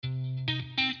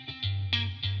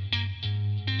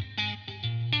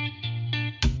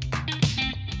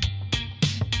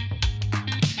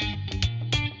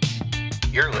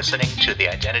You're listening to the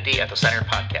Identity at the Center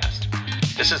podcast.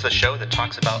 This is the show that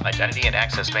talks about identity and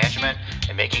access management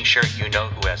and making sure you know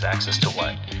who has access to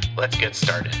what. Let's get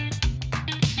started.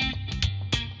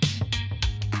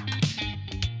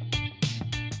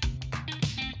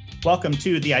 Welcome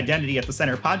to the Identity at the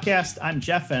Center podcast. I'm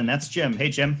Jeff, and that's Jim. Hey,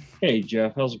 Jim. Hey,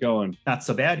 Jeff. How's it going? Not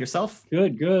so bad. Yourself?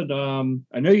 Good.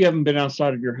 I know you haven't been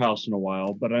outside of your house in a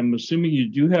while, but I'm assuming you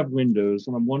do have windows,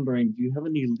 and I'm wondering, do you have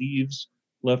any leaves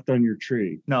left on your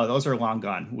tree? No, those are long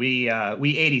gone. We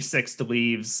 86'd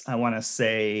leaves, I want to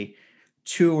say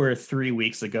 2 or 3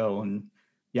 weeks ago. And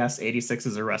yes, 86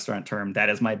 is a restaurant term.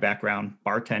 That is my background,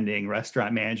 bartending,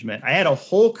 restaurant management. I had a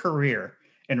whole career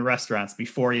in restaurants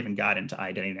before I even got into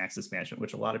identity and access management,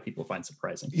 which a lot of people find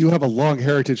surprising. You have a long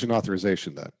heritage in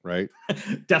authorization then, right?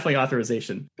 Definitely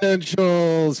authorization.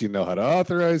 Credentials, you know how to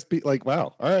authorize people. Like,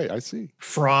 wow. All right, I see.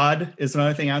 Fraud is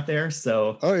another thing out there.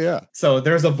 So, oh yeah. So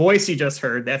there's a voice you just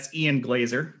heard. That's Ian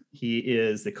Glazer. He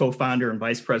is the co-founder and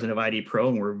vice president of ID Pro,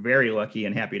 and we're very lucky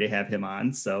and happy to have him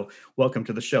on. So welcome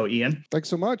to the show, Ian. Thanks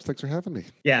so much. Thanks for having me.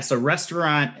 Yeah, so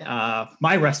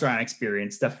my restaurant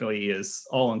experience definitely is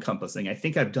all encompassing. I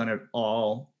think I've done it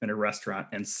all in a restaurant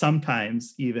and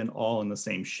sometimes even all in the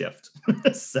same shift.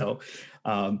 So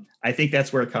I think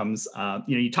that's where it comes.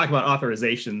 You talk about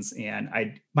authorizations,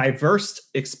 and my first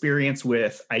experience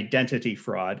with identity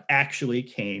fraud actually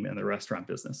came in the restaurant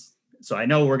business. So I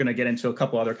know we're going to get into a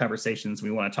couple other conversations.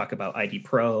 We want to talk about ID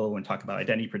Pro and talk about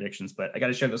identity predictions, but I got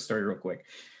to share this story real quick.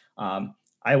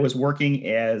 I was working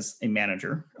as a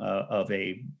manager of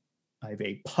a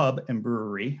pub and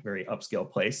brewery, very upscale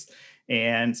place.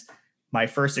 And my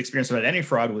first experience with identity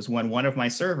fraud was when one of my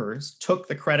servers took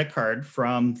the credit card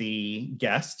from the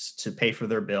guest to pay for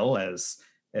their bill, as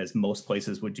most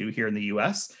places would do here in the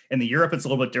US. In the Europe, it's a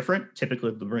little bit different.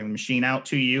 Typically, they'll bring the machine out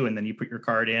to you, and then you put your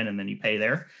card in, and then you pay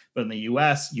there. But in the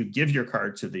US, you give your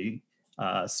card to the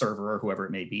server or whoever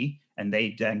it may be, and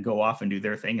they then go off and do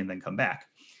their thing and then come back.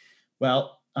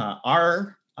 Well,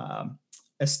 our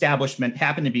establishment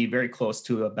happened to be very close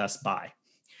to a Best Buy.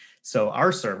 So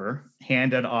our server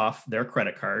handed off their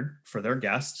credit card for their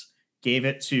guest, gave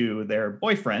it to their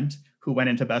boyfriend, who went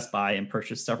into Best Buy and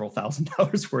purchased several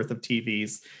 $1,000s worth of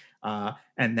TVs,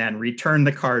 and then returned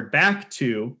the card back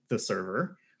to the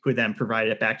server, who then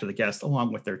provided it back to the guest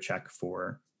along with their check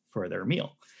for their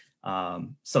meal.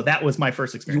 So that was my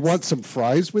first experience. You want some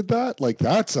fries with that? Like,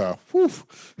 that's a whew.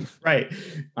 Right.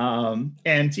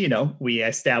 And we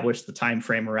established the time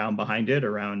frame around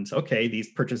okay,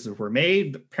 these purchases were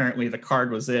made. Apparently the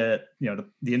card was the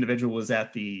individual was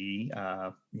at the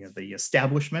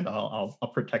establishment.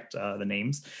 I'll protect the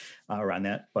names around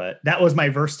that, but that was my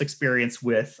first experience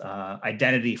with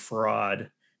identity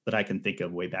fraud that I can think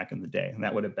of way back in the day, and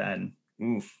that would have been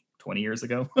 20 years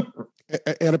ago.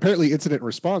 And apparently incident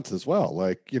response as well.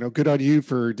 Like, good on you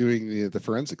for doing the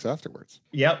forensics afterwards.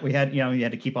 Yep. We had, you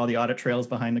had to keep all the audit trails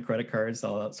behind the credit cards,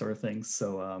 all that sort of things.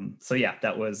 So yeah,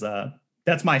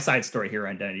 that's my side story here,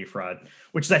 identity fraud,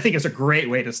 which I think is a great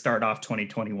way to start off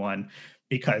 2021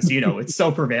 because, it's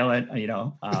so prevalent.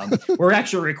 We're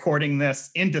actually recording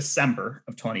this in December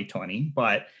of 2020,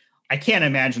 but I can't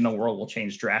imagine the world will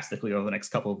change drastically over the next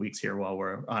couple of weeks here while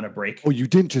we're on a break. Oh, you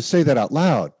didn't just say that out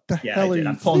loud. Yeah, I did.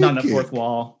 I'm pulling down the fourth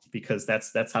wall because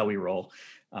that's how we roll.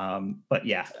 But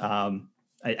yeah,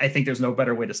 I think there's no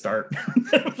better way to start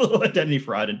identity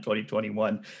fraud in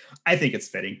 2021. I think it's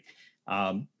fitting.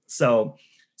 So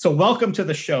welcome to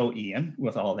the show, Ian,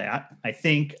 with all that. I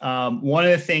think one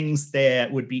of the things that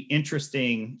would be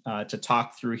interesting to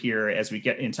talk through here as we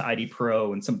get into ID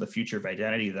Pro and some of the future of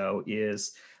identity, though,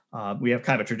 is we have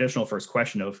kind of a traditional first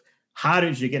question of how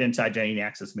did you get into identity and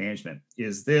access management?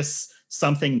 Is this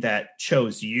something that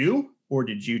chose you, or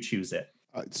did you choose it?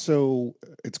 So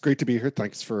it's great to be here.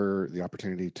 Thanks for the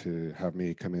opportunity to have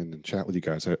me come in and chat with you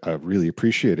guys. I really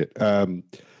appreciate it.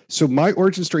 So my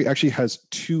origin story actually has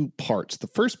two parts. The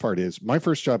first part is my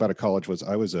first job out of college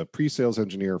I was a pre-sales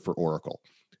engineer for Oracle.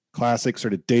 Classic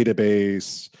sort of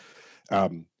database.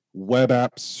 Web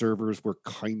apps servers were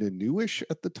kind of newish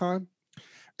at the time.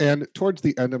 And towards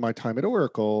the end of my time at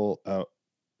Oracle,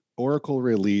 Oracle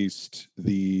released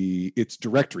its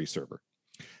directory server.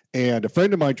 And a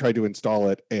friend of mine tried to install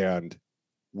it and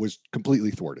was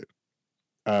completely thwarted.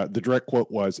 The direct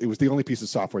quote was, "It was the only piece of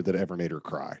software that ever made her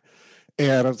cry."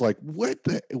 And I was like, what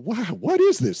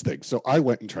is this thing? So I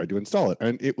went and tried to install it,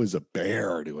 and it was a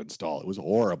bear to install. It was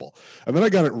horrible. And then I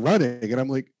got it running, and I'm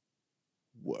like,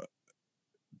 what?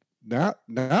 Now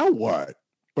what?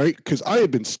 Right? Because I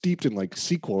had been steeped in like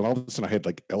SQL, and all of a sudden I had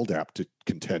like LDAP to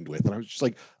contend with. And I was just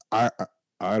like, I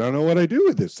don't know what I do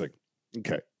with this thing.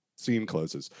 Okay. Scene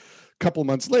closes. couple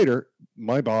months later,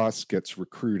 my boss gets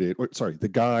recruited, or sorry, the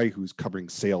guy who's covering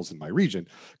sales in my region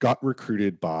got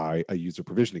recruited by a user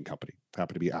provisioning company.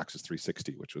 Happened to be Access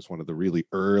 360, which was one of the really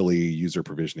early user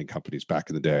provisioning companies back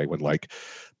in the day when like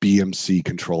BMC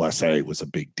Control SA was a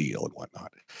big deal and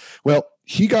whatnot. Well,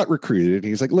 he got recruited and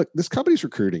he's like, look, this company's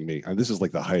recruiting me. And this is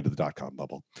like the height of the dot-com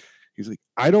bubble. He's like,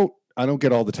 I don't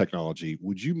get all the technology.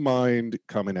 Would you mind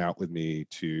coming out with me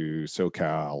to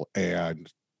SoCal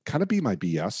and kind of be my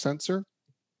BS sensor?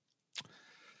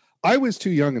 I was too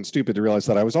young and stupid to realize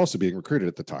that I was also being recruited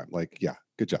at the time. Like, yeah,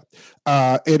 good job.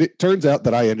 And it turns out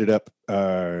that I ended up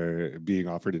being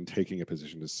offered and taking a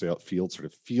position as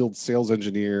field sales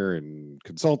engineer and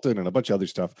consultant and a bunch of other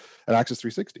stuff at Access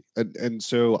 360. And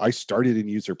so I started in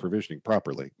user provisioning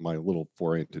properly, my little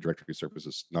foray into directory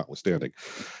services notwithstanding.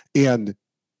 And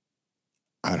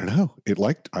I don't know.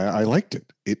 I liked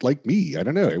it. It liked me. I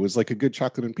don't know. It was like a good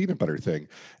chocolate and peanut butter thing.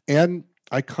 And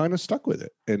I kind of stuck with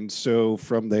it. And so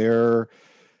from there,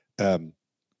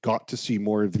 got to see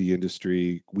more of the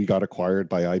industry. We got acquired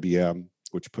by IBM,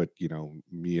 which put,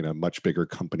 me in a much bigger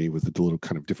company with a little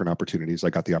kind of different opportunities. I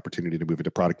got the opportunity to move into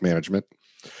product management,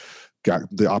 got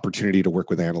the opportunity to work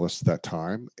with analysts at that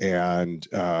time. And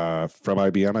from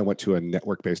IBM, I went to a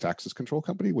network-based access control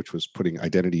company, which was putting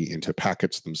identity into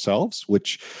packets themselves,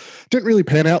 which didn't really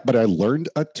pan out, but I learned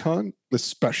a ton,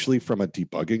 especially from a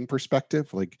debugging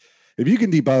perspective. Like, if you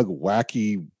can debug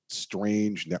wacky,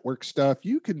 strange network stuff,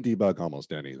 you can debug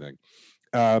almost anything.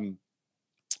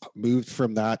 Moved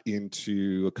from that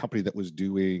into a company that was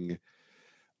doing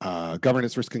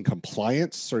governance, risk, and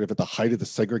compliance, sort of at the height of the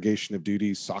segregation of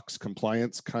duties, SOX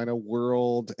compliance kind of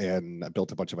world, and I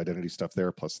built a bunch of identity stuff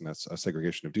there, plus a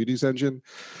segregation of duties engine.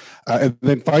 And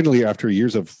then finally, after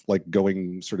years of like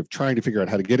trying to figure out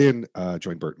how to get in,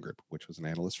 joined Burton Group, which was an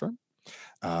analyst firm.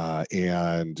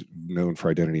 And known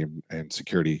for identity and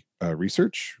security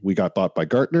research. We got bought by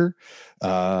Gartner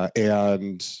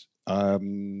and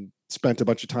spent a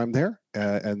bunch of time there.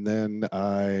 And then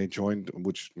I joined,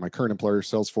 my current employer,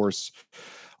 Salesforce,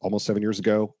 almost 7 years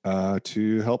ago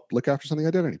to help look after some of the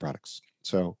identity products.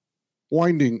 So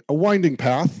a winding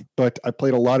path, but I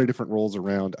played a lot of different roles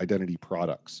around identity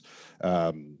products.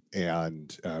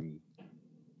 And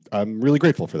I'm really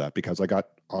grateful for that because I got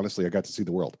to see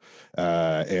the world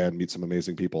and meet some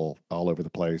amazing people all over the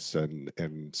place and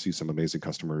see some amazing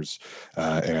customers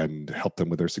and help them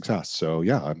with their success. So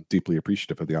yeah, I'm deeply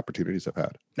appreciative of the opportunities I've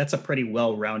had. That's a pretty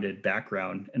well-rounded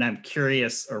background. And I'm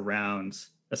curious around,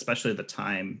 especially the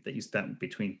time that you spent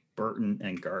between Burton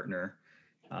and Gartner,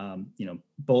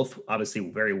 both obviously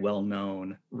very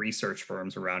well-known research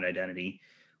firms around identity.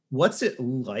 What's it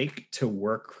like to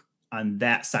work on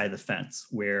that side of the fence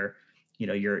where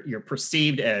you're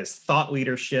perceived as thought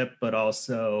leadership, but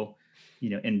also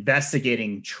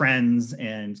investigating trends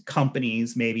and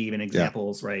companies, maybe even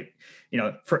examples, right?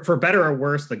 For better or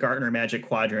worse, the Gartner Magic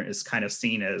Quadrant is kind of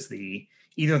seen as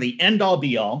either the end all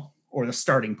be all or the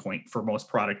starting point for most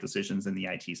product decisions in the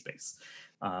IT space.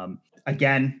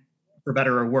 Again, for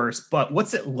better or worse, but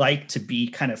what's it like to be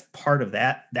kind of part of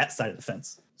that side of the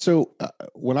fence? So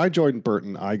when I joined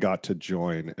Burton, I got to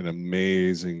join an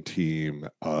amazing team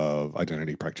of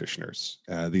identity practitioners.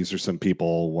 These are some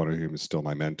people, one of whom is still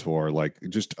my mentor, like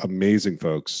just amazing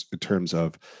folks in terms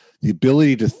of the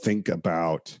ability to think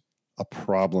about a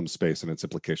problem space and its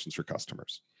implications for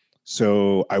customers.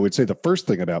 So I would say the first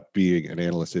thing about being an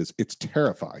analyst is it's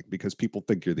terrifying because people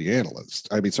think you're the analyst.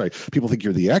 People think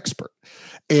you're the expert.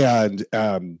 And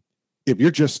if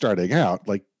you're just starting out,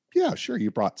 like, yeah, sure,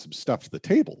 you brought some stuff to the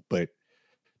table, but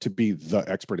to be the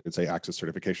expert in, say, access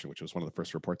certification, which was one of the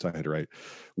first reports I had to write,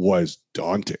 was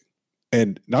daunting.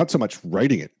 And not so much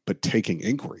writing it, but taking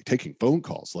inquiry, taking phone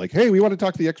calls like, hey, we want to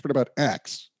talk to the expert about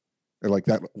X. And like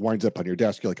that winds up on your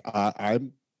desk. You're like,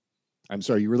 I'm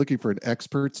sorry, you were looking for an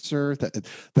expert, sir?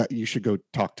 That you should go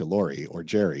talk to Lori or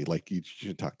Jerry. Like you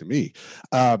should talk to me.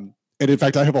 And in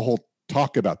fact, I have a whole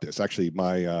talk about this. Actually,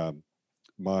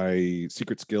 my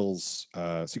secret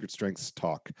strengths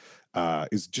talk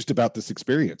is just about this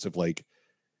experience of like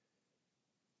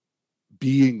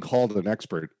being called an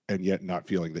expert and yet not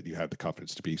feeling that you had the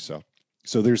confidence to be so.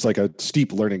 So there's like a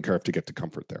steep learning curve to get to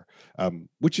comfort there,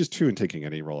 which is true in taking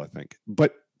any role, I think.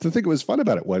 But the thing that was fun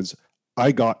about it was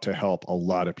I got to help a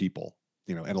lot of people,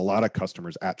 and a lot of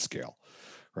customers at scale,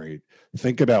 right?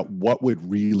 Think about what would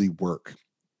really work,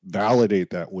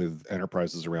 validate that with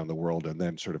enterprises around the world, and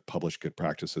then sort of publish good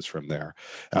practices from there.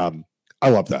 I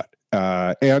love that.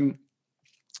 And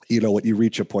what you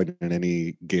reach a point in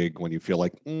any gig when you feel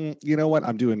like, you know what,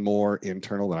 I'm doing more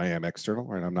internal than I am external,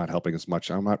 right? I'm not helping as much.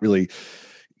 I'm not really,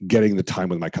 getting the time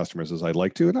with my customers as I'd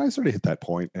like to. And I sort of hit that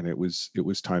point, and it was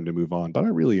time to move on. But I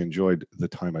really enjoyed the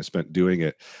time I spent doing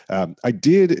it. I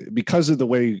did, because of the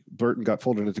way Burton got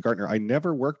folded into Gartner, I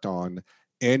never worked on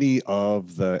any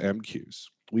of the MQs.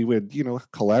 We would,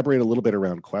 collaborate a little bit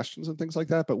around questions and things like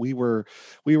that, but we were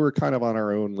kind of on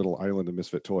our own little island of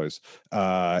misfit toys.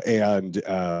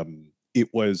 It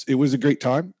was a great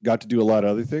time. Got to do a lot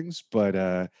of other things,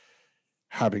 but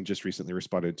having just recently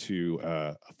responded to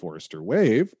a Forrester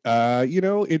Wave,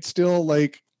 it's still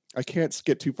like I can't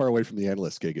get too far away from the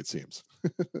analyst gig, it seems.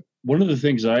 One of the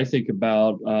things that I think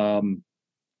about,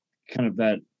 kind of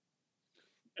that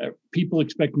people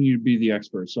expecting you to be the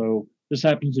expert. So this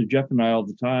happens to Jeff and I all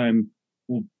the time.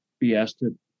 We'll be asked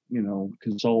to,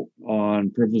 consult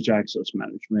on privileged access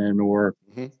management or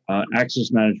access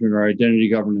management or identity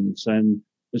governance. And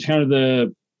it's kind of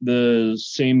the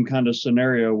same kind of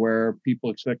scenario where people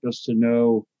expect us to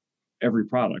know every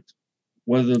product,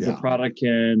 whether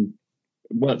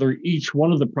whether each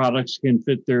one of the products can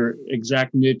fit their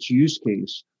exact niche use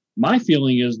case. My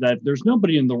feeling is that there's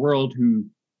nobody in the world who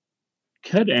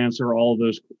could answer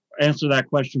that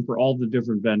question for all the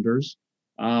different vendors.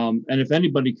 And if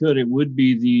anybody could, it would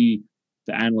be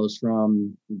the analyst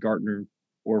from Gartner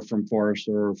or from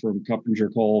Forrester or from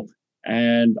KuppingerCole.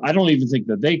 And I don't even think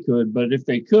that they could, but if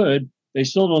they could, they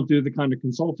still don't do the kind of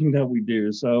consulting that we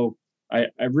do. So I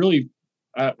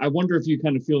wonder if you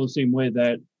kind of feel the same way,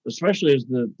 that especially as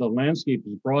the landscape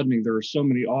is broadening, there are so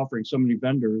many offerings, so many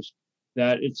vendors,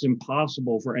 that it's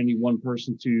impossible for any one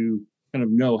person to kind of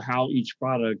know how each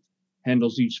product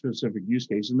handles each specific use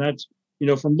case. And that's,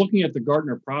 from looking at the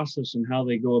Gartner process and how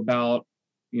they go about,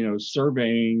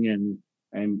 surveying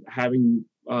and having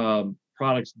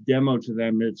products demo to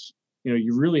them, it's,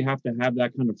 you really have to have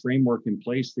that kind of framework in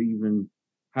place to even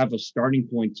have a starting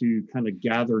point to kind of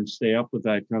gather and stay up with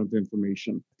that kind of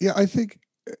information. Yeah, I think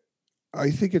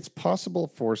it's possible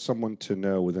for someone to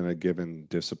know within a given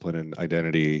discipline and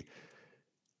identity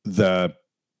the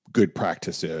good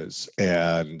practices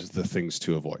and the things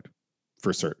to avoid,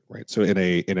 for certain, right? So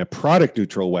in a product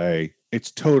neutral way,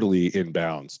 it's totally in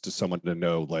bounds to someone to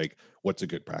know like what's a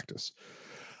good practice.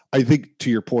 I think, to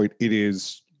your point, it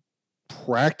is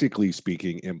practically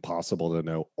speaking impossible to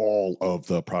know all of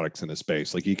the products in a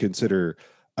space. Like, you consider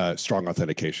strong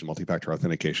authentication, multi-factor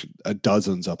authentication,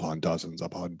 dozens upon dozens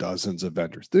of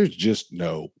vendors. There's just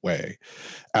no way.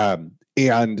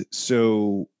 And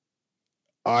so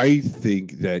I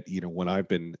think that, when I've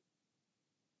been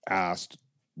asked,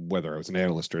 whether I was an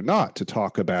analyst or not, to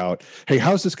talk about, hey,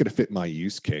 how's this going to fit my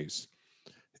use case?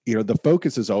 The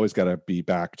focus has always got to be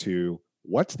back to,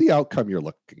 what's the outcome you're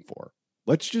looking for?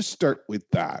 Let's just start with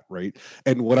that, right?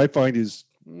 And what I find is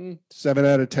 7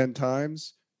 out of 10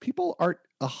 times, people aren't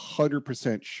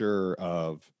 100% sure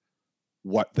of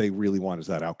what they really want as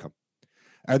that outcome.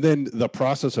 And then the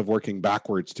process of working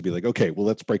backwards to be like, okay, well,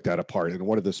 let's break that apart. And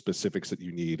what are the specifics that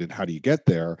you need and how do you get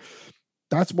there?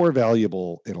 That's more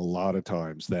valuable in a lot of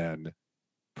times than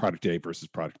product A versus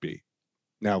product B.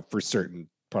 Now, for certain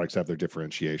products have their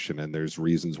differentiation and there's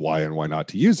reasons why and why not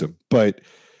to use them. But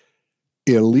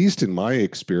at least in my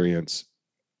experience,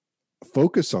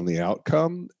 focus on the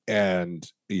outcome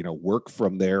and, work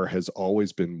from there has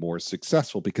always been more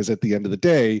successful, because at the end of the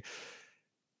day,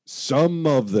 some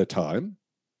of the time,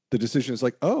 the decision is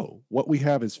like, oh, what we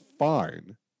have is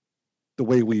fine. The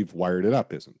way we've wired it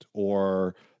up isn't,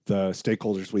 or the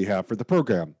stakeholders we have for the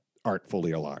program aren't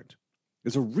fully aligned.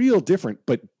 It's a real different,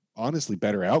 but honestly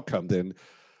better outcome than,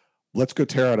 let's go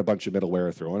tear out a bunch of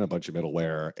middleware, throw in a bunch of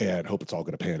middleware, and hope it's all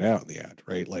going to pan out in the end,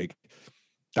 right? Like,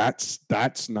 that's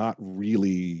not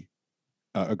really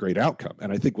a great outcome.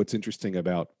 And I think what's interesting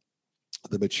about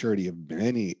the maturity of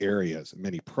many areas,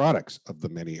 many products of the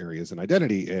many areas in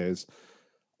identity, is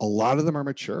a lot of them are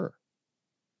mature,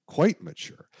 quite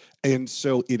mature. And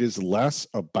so it is less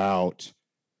about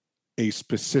a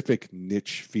specific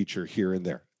niche feature here and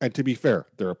there. And to be fair,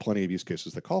 there are plenty of use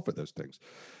cases that call for those things.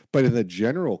 But in the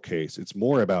general case, it's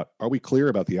more about, are we clear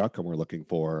about the outcome we're looking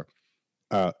for?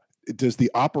 Does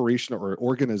the operational or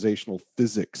organizational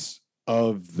physics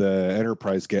of the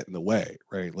enterprise get in the way,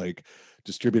 right? Like,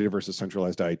 distributed versus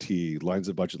centralized IT, lines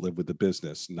of budget live with the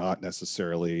business, not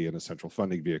necessarily in a central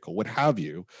funding vehicle, what have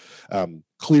you.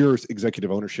 Clear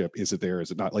executive ownership, is it there,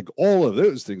 is it not? Like, all of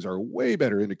those things are a way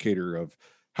better indicator of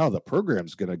how the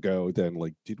program's going to go than,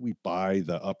 like, did we buy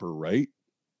the upper right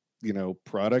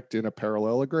product in a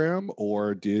parallelogram,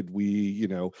 or did we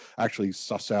actually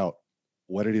suss out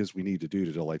what it is we need to do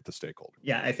to delight the stakeholder?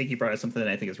 Yeah, I think you brought up something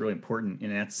that I think is really important,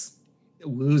 and that's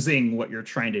losing what you're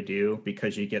trying to do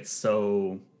because you get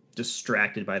so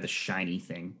distracted by the shiny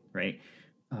thing, right?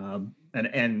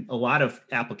 And a lot of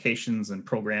applications and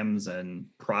programs and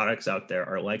products out there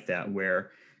are like that,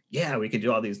 where, yeah, we could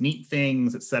do all these neat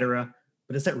things, et cetera.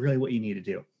 But is that really what you need to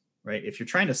do? Right? If you're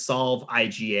trying to solve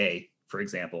IGA, for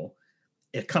example,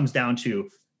 it comes down to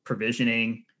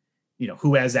provisioning,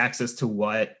 who has access to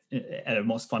what at a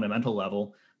most fundamental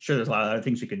level. Sure, there's a lot of other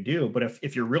things you can do, but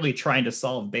if you're really trying to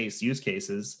solve base use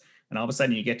cases, and all of a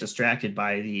sudden you get distracted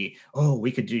by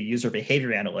we could do user behavior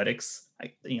analytics,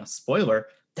 spoiler,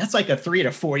 that's like a 3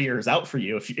 to 4 years out for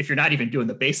you if you're not even doing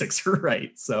the basics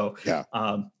right. So, yeah,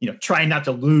 trying not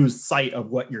to lose sight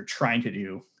of what you're trying to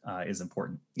do is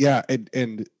important. Yeah,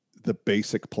 and the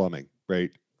basic plumbing, right?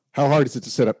 How hard is it to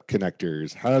set up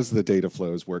connectors? How does the data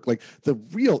flows work? Like the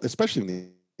real, especially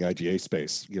in the IGA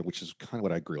space, which is kind of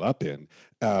what I grew up in.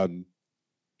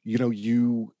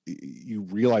 You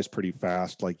realize pretty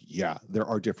fast, like, yeah, there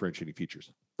are differentiating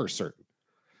features for certain,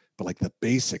 but like the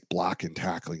basic block and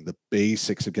tackling, the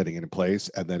basics of getting it in place,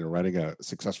 and then running a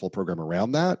successful program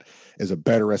around that is a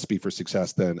better recipe for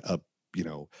success than a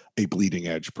bleeding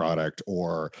edge product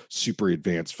or super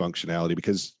advanced functionality.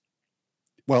 Because,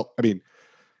 well, I mean,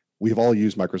 we've all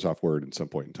used Microsoft Word at some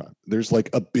point in time. There's like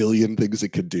a billion things it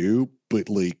could do, but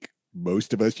like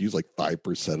most of us use like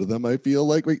 5% of them. I feel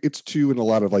like it's true in a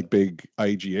lot of like big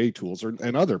IGA tools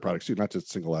and other products too, not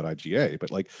just single out IGA, but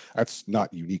like that's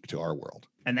not unique to our world.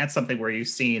 And that's something where you've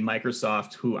seen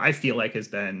Microsoft, who I feel like has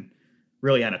been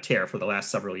really on a tear for the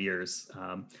last several years.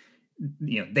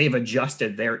 They've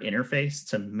adjusted their interface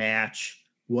to match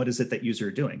what is it that users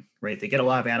are doing, right? They get a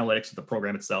lot of analytics of the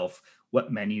program itself,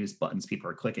 what menus, buttons people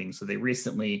are clicking. So they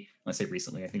recently, I think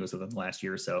it was within the last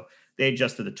year or so, they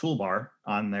adjusted the toolbar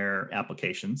on their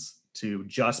applications to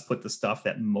just put the stuff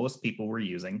that most people were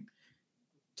using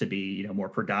to be, more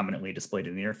predominantly displayed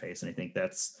in the interface. And I think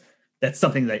that's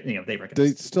something that, they recognize.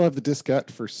 They still have the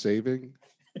diskette for saving.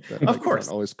 Of course.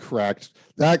 Always cracked.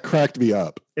 That cracked me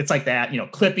up. It's like that,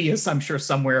 Clippy is, I'm sure,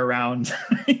 somewhere around,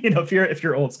 if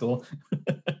you're old school.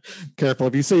 Careful.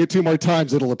 If you say it 2 more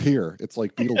times, it'll appear. It's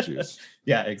like Beetlejuice.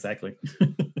 Yeah, exactly.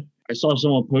 I saw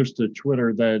someone post to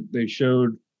Twitter that they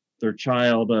showed their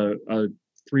child a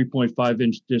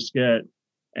 3.5-inch diskette,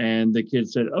 and the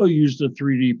kid said, "Oh, use the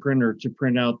 3D printer to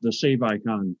print out the save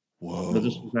icon." Whoa.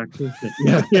 This was actually,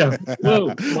 yeah.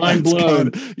 Whoa, mind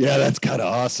blown. That's kind of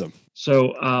awesome.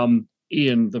 So,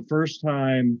 Ian, the first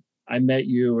time I met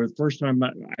you, or the first time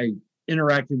I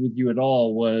interacted with you at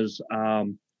all, was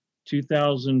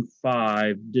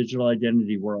 2005 Digital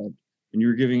Identity World, and you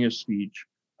were giving a speech.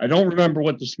 I don't remember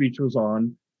what the speech was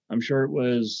on. I'm sure it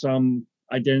was some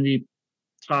identity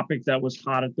topic that was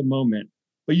hot at the moment,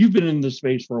 but you've been in this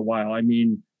space for a while. I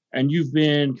mean, and you've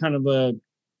been kind of a,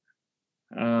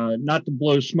 not to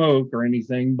blow smoke or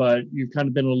anything, but you've kind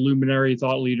of been a luminary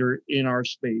thought leader in our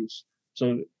space.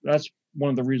 So that's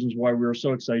one of the reasons why we were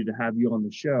so excited to have you on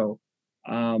the show.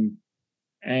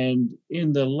 And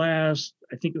in the last,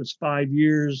 I think it was 5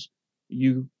 years,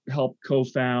 you helped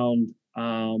co-found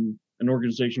an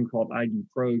organization called ID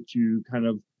Pro to kind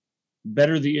of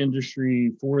better the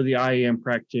industry for the IAM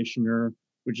practitioner,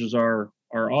 which is our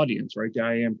audience, right? The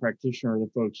IAM practitioner are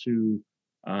the folks who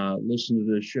listen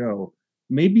to this show.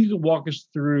 Maybe you could walk us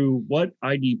through what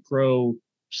ID Pro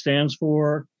stands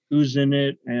for, who's in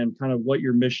it, and kind of what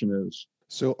your mission is.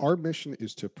 So our mission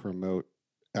is to promote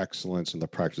excellence in the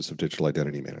practice of digital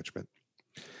identity management.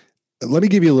 Let me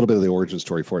give you a little bit of the origin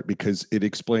story for it, because it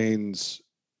explains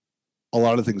a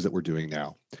lot of things that we're doing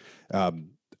now.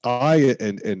 I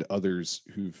and others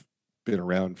who've been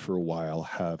around for a while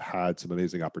have had some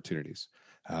amazing opportunities.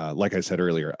 Like I said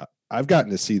earlier, I've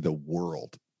gotten to see the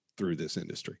world through this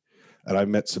industry, and I've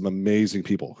met some amazing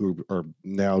people who are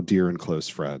now dear and close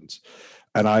friends.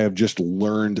 And I have just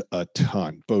learned a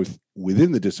ton, both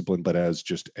within the discipline, but as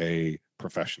just a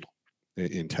professional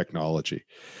in technology.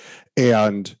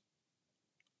 And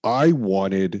I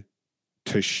wanted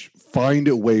to find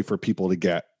a way for people to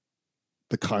get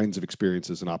the kinds of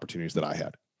experiences and opportunities that I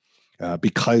had.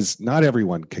 Because not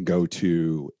everyone can go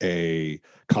to a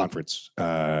conference.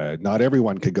 Not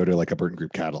everyone can go to like a Burton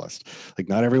Group Catalyst. Like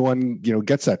not everyone,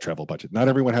 gets that travel budget. Not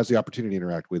everyone has the opportunity to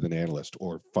interact with an analyst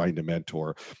or find a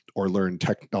mentor or learn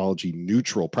technology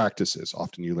neutral practices.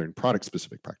 Often you learn product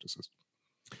specific practices.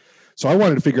 So I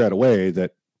wanted to figure out a way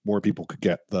that more people could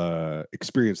get the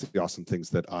experience, the awesome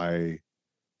things that I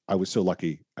was so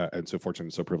lucky and so fortunate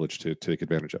and so privileged to take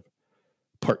advantage of.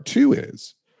 Part two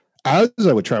is, as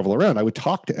I would travel around, I would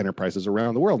talk to enterprises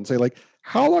around the world and say, like,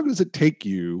 how long does it take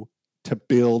you to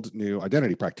build new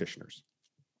identity practitioners?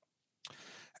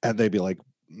 And they'd be like,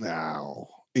 no,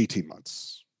 18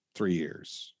 months, 3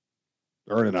 years.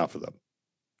 There aren't enough of them.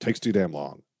 Takes too damn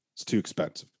long. It's too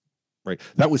expensive, right?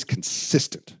 That was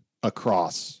consistent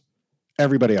across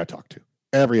everybody I talked to,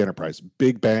 every enterprise,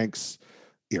 big banks,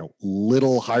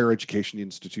 little higher education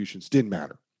institutions, didn't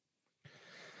matter.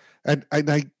 And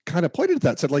I kind of pointed at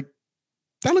that, said, like,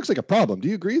 that looks like a problem. Do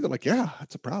you agree? They're like, yeah,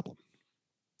 it's a problem.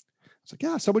 It's like,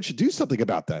 yeah, someone should do something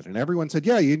about that. And everyone said,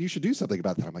 yeah, Ian, you should do something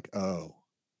about that. I'm like, oh,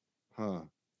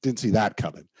 didn't see that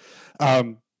coming.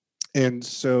 And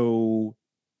so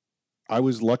I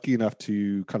was lucky enough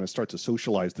to kind of start to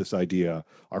socialize this idea.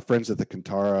 Our friends at the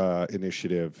Kantara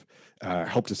Initiative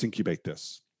helped us incubate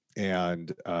this.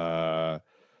 And Sarah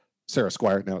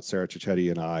Squire, now it's Sarah Cicchetti,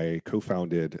 and I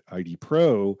co-founded ID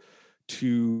Pro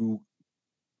to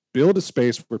build a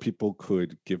space where people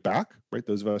could give back, right?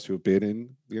 Those of us who have been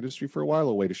in the industry for a while,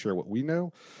 a way to share what we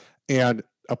know, and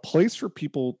a place for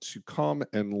people to come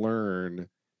and learn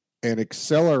and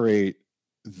accelerate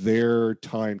their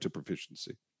time to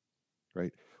proficiency,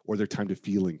 right? Or their time to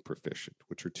feeling proficient,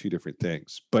 which are two different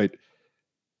things. But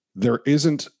there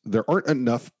aren't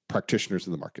enough practitioners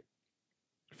in the market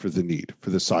for the need, for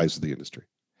the size of the industry.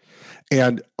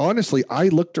 And honestly, I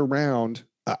looked around.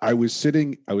 I was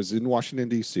in Washington,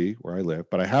 D.C., where I live,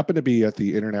 but I happened to be at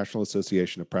the International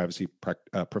Association of Privacy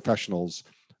Professionals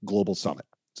Global Summit.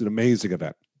 It's an amazing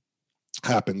event.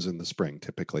 Happens in the spring,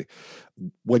 typically,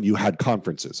 when you had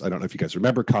conferences. I don't know if you guys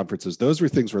remember conferences. Those were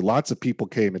things where lots of people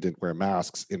came and didn't wear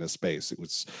masks in a space. It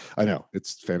was, I know,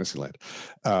 it's Fantasyland.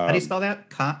 How do you spell that?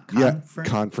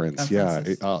 Conference.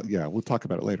 Yeah, we'll talk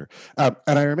about it later. And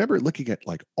I remember looking at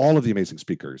like all of the amazing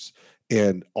speakers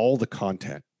and all the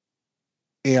content.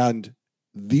 And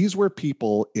these were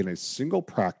people in a single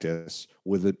practice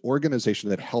with an organization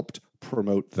that helped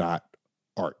promote that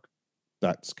art,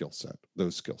 that skill set,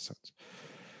 those skill sets.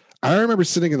 I remember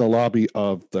sitting in the lobby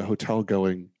of the hotel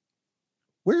going,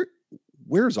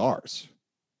 where's ours?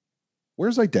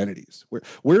 Where's Identities?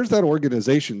 Where's that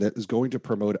organization that is going to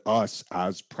promote us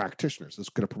as practitioners? That's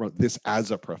going to promote this as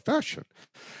a profession?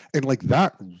 And like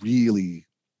that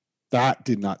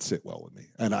did not sit well with me.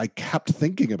 And I kept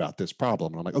thinking about this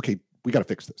problem. And I'm like, okay, we got to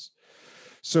fix this.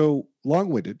 So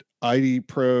long-winded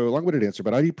answer,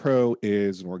 but ID Pro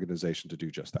is an organization to do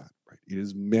just that, right? It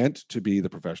is meant to be the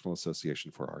professional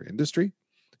association for our industry.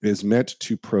 It is meant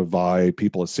to provide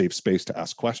people a safe space to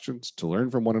ask questions, to learn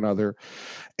from one another,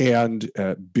 and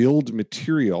build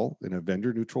material in a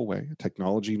vendor-neutral way, a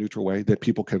technology-neutral way that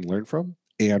people can learn from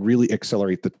and really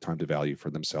accelerate the time to value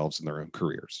for themselves and their own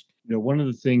careers. One of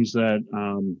the things that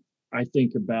I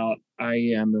think about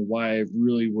IAM and why I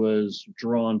really was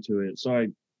drawn to it. So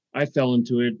I fell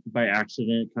into it by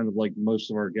accident, kind of like most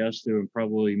of our guests do, and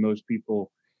probably most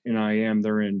people in IAM.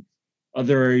 They're in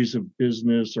other areas of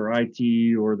business or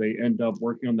IT, or they end up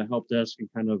working on the help desk and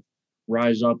kind of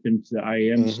rise up into the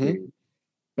IAM state.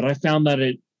 But I found that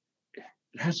it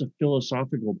has a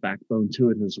philosophical backbone to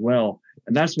it as well.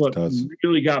 And that's what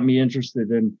really got me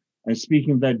interested in. And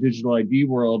speaking of that digital ID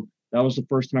world, that was the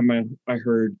first time I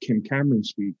heard Kim Cameron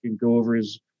speak and go over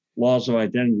his laws of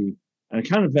identity. And I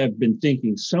kind of have been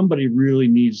thinking somebody really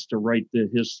needs to write the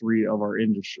history of our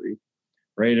industry,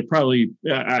 right?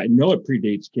 I know it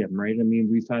predates Kim, right? I mean,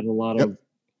 we've had a lot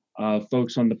of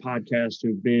folks on the podcast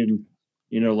who've been,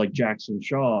 like Jackson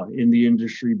Shaw in the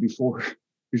industry before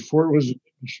it was an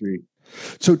industry.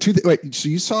 So so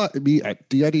you saw me at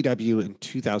DIDW in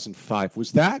 2005.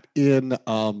 Was that in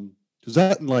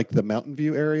like the Mountain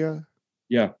View area?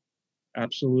 Yeah,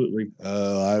 absolutely.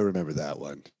 Oh, I remember that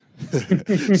one.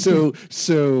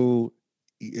 So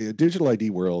Digital ID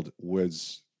World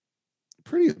was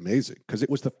pretty amazing because it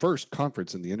was the first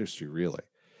conference in the industry, really.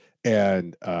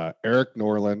 And Eric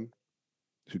Norlin,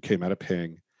 who came out of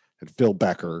Ping, and Phil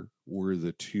Becker were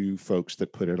the two folks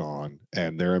that put it on,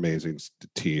 and they're amazing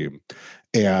team.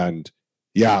 And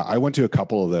yeah, I went to a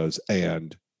couple of those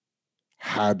and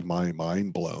had my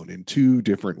mind blown in two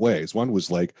different ways. One was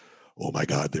like, oh my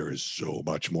God, there is so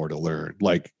much more to learn.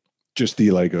 Like just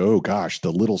oh gosh,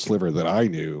 the little sliver that I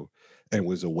knew and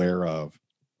was aware of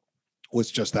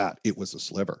was just that. It was a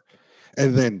sliver.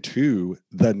 And then two,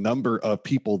 the number of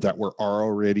people that were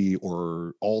already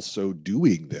or also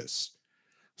doing this.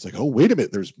 It's like, oh, wait a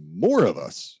minute, there's more of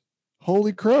us.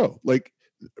 Holy crow. Like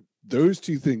those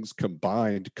two things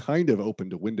combined kind of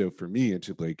opened a window for me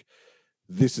into like,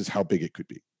 this is how big it could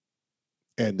be.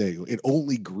 And it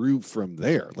only grew from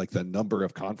there, like the number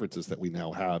of conferences that we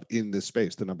now have in this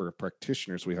space, the number of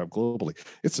practitioners we have globally.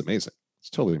 It's amazing. It's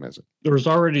totally amazing. There was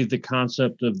already the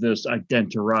concept of this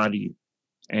identirati,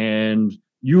 and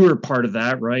you were part of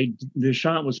that, right?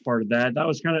 Nishant was part of that. That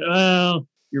was kind of,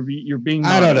 you're being.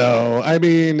 I don't know. I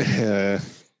mean,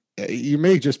 You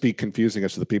may just be confusing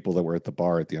us to the people that were at the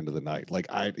bar at the end of the night. Like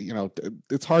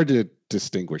it's hard to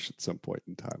distinguish at some point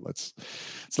in time. Let's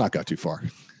not go too far.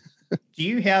 Do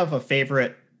you have a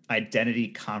favorite identity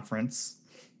conference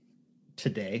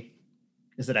today?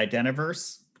 Is it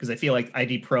Identiverse? Because I feel like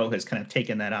ID Pro has kind of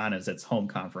taken that on as its home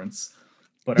conference.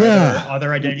 But are there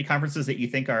other identity conferences that you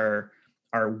think are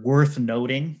worth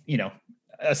noting?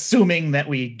 Assuming that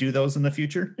we do those in the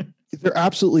future. There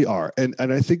absolutely are. And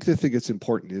I think the thing that's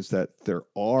important is that there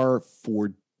are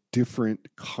for different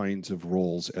kinds of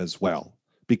roles as well,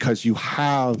 because you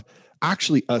have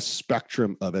actually a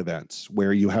spectrum of events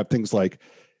where you have things like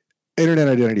Internet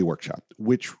Identity Workshop,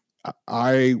 which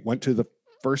I went to the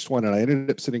first one and I ended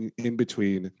up sitting in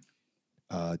between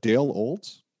Dale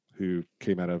Olds, who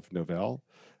came out of Novell,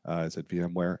 is at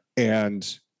VMware, and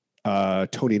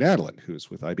Tony Nadlin,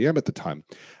 who's with IBM at the time.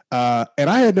 And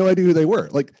I had no idea who they were.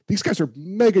 Like, these guys are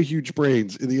mega huge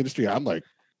brains in the industry. I'm like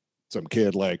some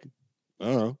kid, like, I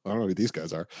don't know who these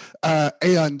guys are.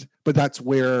 But that's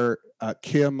where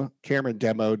Cameron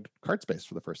demoed CardSpace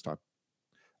for the first time.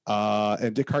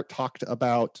 And Descartes talked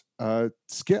about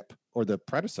Skip, or the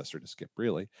predecessor to Skip,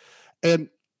 really. And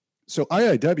so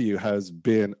IIW has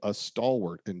been a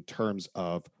stalwart in terms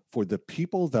of, for the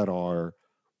people that are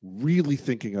really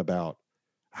thinking about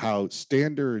how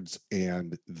standards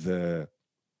and the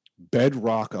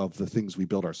bedrock of the things we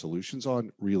build our solutions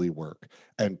on really work,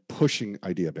 and pushing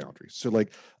idea boundaries. So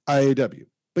like IAW.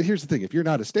 But here's the thing, if you're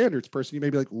not a standards person, you may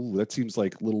be like, ooh, that seems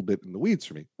like a little bit in the weeds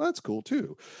for me. Well, that's cool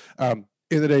too. In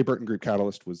the day, Burton Group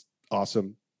Catalyst was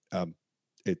awesome.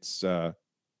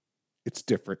 It's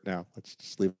different now. Let's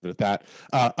just leave it at that.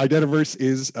 Identiverse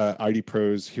is ID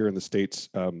Pro's here in the States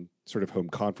sort of home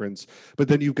conference. But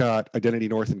then you've got Identity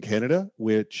North in Canada,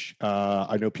 which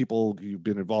I know people you've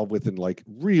been involved with and like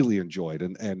really enjoyed.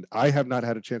 And I have not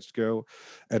had a chance to go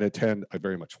and attend. I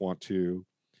very much want to.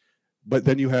 But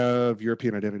then you have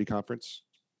European Identity Conference,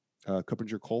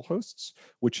 Coppinger Cole hosts,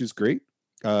 which is great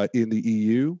in the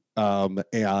EU,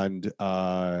 and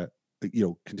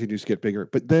continues to get bigger.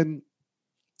 But then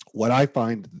what I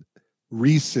find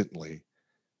recently,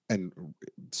 and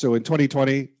so in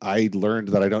 2020, I learned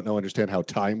that I don't understand how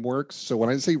time works. So when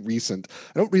I say recent,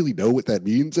 I don't really know what that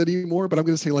means anymore, but I'm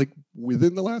going to say like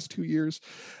within the last 2 years,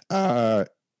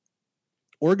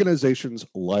 organizations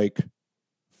like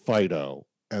FIDO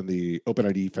and the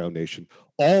OpenID Foundation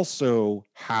also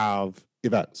have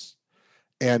events.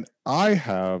 And I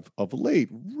have of late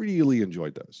really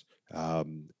enjoyed those.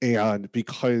 And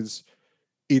because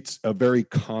it's a very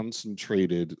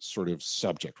concentrated sort of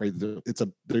subject, right?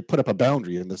 They put up a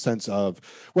boundary in the sense of,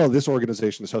 well, this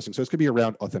organization is hosting, so it's going to be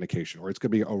around authentication, or it's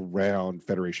going to be around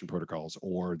federation protocols,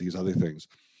 or these other things.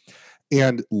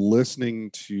 And listening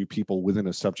to people within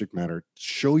a subject matter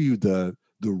show you the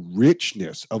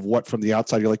richness of what from the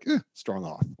outside you're like, strong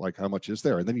off. Like, how much is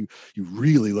there? And then you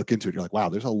really look into it. You're like, wow,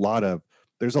 there's a lot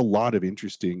of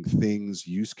interesting things,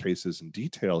 use cases, and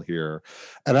detail here.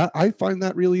 And I find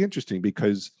that really interesting,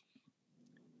 because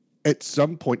at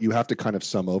some point you have to kind of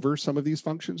sum over some of these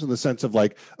functions in the sense of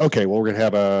like, okay, well, we're going to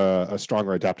have a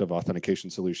stronger adaptive authentication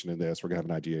solution in this. We're going to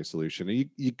have an IGA solution. And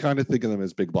you kind of think of them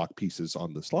as big block pieces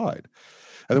on the slide.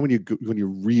 And then when you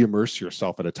re-immerse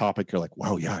yourself at a topic, you're like,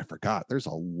 wow, yeah, I forgot. There's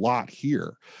a lot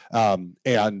here.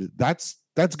 And that's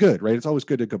good, right? It's always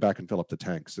good to go back and fill up the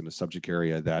tanks in a subject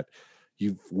area that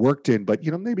you've worked in, but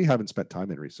maybe haven't spent time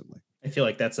in recently. I feel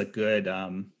like that's a good,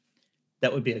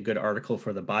 that would be a good article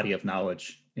for the body of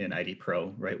knowledge in ID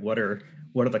Pro, right? What are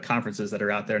the conferences that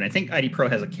are out there? And I think ID Pro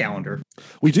has a calendar.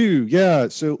 We do, yeah.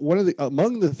 So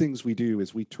among the things we do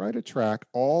is we try to track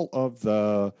all of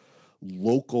the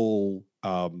local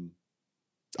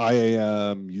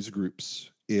IAM user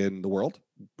groups in the world.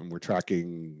 And we're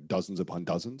tracking dozens upon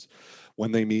dozens.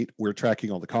 When they meet, we're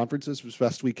tracking all the conferences as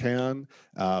best we can.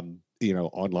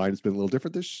 Online has been a little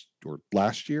different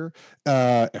last year.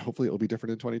 Hopefully it will be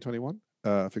different in 2021.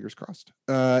 Fingers crossed.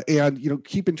 And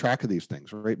keeping track of these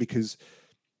things, right? Because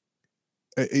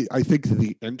I think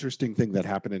the interesting thing that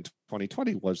happened in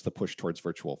 2020 was the push towards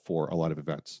virtual for a lot of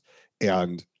events.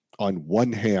 And on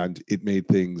one hand, it made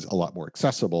things a lot more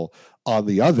accessible. On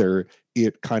the other,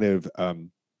 it kind of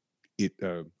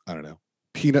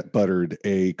peanut buttered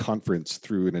a conference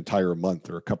through an entire month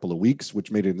or a couple of weeks,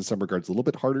 which made it in some regards a little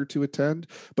bit harder to attend,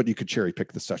 but you could cherry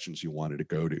pick the sessions you wanted to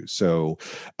go to. So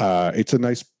it's a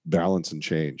nice balance and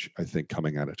change, I think,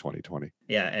 coming out of 2020.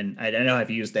 Yeah, and I know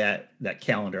I've used that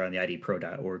calendar on the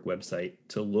idpro.org website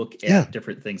to look at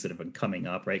different things that have been coming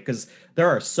up, right? Because there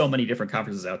are so many different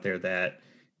conferences out there that,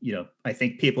 I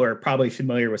think people are probably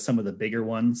familiar with some of the bigger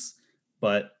ones,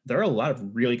 but there are a lot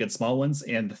of really good small ones.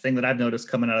 And the thing that I've noticed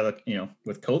coming out of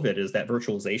with COVID is that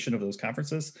virtualization of those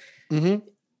conferences. Mm-hmm.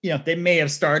 They may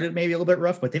have started maybe a little bit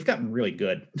rough, but they've gotten really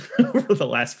good over the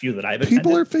last few that I've attended.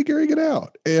 People are figuring it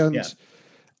out. And Yeah.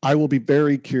 I will be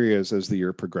very curious as the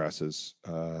year progresses,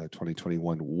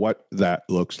 2021, what that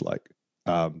looks like.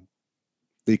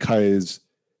 Because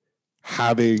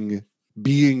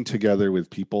being together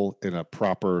with people in a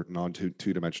proper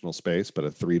non-two-dimensional space, but a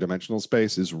three-dimensional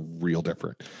space is real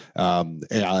different.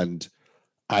 And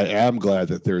I am glad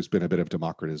that there's been a bit of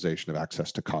democratization of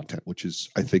access to content, which is,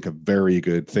 I think, a very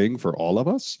good thing for all of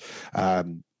us.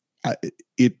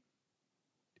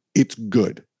 It's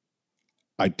good.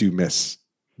 I do miss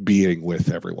being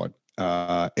with everyone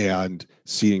and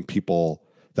seeing people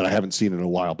that I haven't seen in a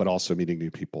while, but also meeting new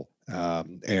people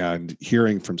and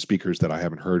hearing from speakers that I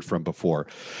haven't heard from before.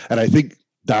 And I think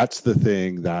that's the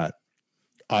thing that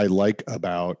I like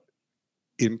about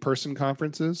in-person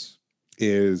conferences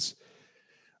is,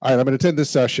 all right, I'm going to attend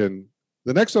this session.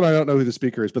 The next one, I don't know who the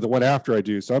speaker is, but the one after I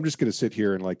do. So I'm just going to sit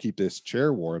here and keep this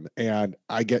chair warm. And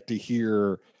I get to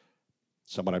hear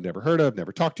someone I've never heard of,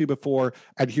 never talked to before,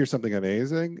 and hear something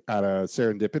amazing at a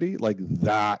serendipity.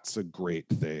 That's a great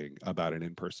thing about an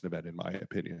in-person event, in my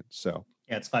opinion. So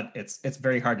yeah, it's fun. It's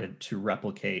very hard to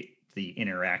replicate the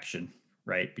interaction,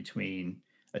 right, between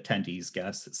attendees,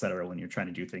 guests, et cetera, when you're trying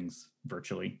to do things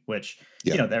virtually, which,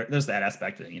 there's that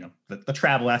aspect, the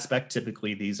travel aspect.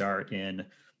 Typically these are in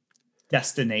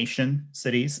destination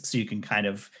cities. So you can kind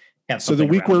of have, so the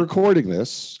week we're recording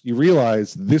this, you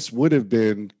realize this would have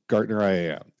been Gartner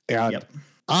IAM. And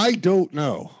I don't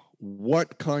know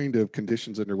what kind of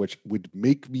conditions under which would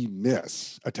make me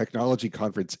miss a technology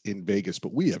conference in Vegas,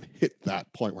 but we have hit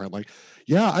that point where I'm like,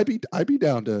 yeah, I'd be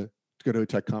down to go to a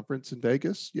tech conference in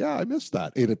Vegas. Yeah, I missed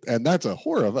that. And that's a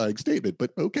horrifying statement,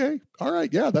 but okay. All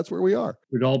right. Yeah, that's where we are.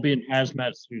 We'd all be in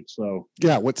hazmat suits, though.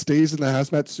 Yeah, what stays in the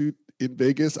hazmat suit in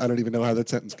Vegas? I don't even know how that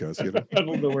sentence goes. I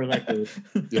don't know where that goes.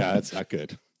 Yeah, that's not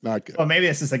good. Not good. Well, maybe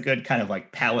this is a good kind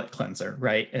of palate cleanser,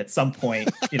 right? At some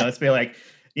point, let's be like,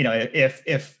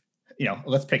 if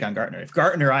let's pick on Gartner. If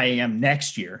Gartner IAM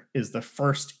next year is the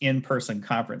first in-person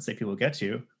conference that people get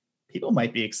to, people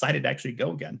might be excited to actually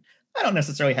go again. I don't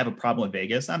necessarily have a problem with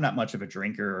Vegas. I'm not much of a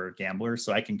drinker or a gambler,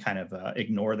 so I can kind of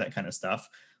ignore that kind of stuff.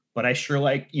 But I sure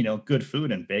like, good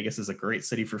food, and Vegas is a great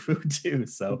city for food too.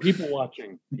 So people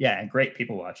watching. Yeah, and great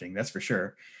people watching, that's for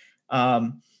sure.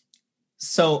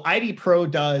 So ID Pro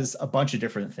does a bunch of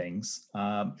different things.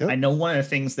 I know one of the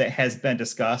things that has been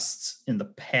discussed in the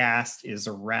past is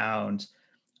around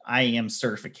IAM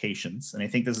certifications. And I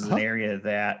think this is an area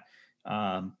that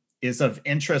is of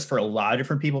interest for a lot of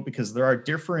different people, because there are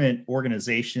different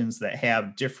organizations that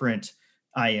have different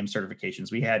IAM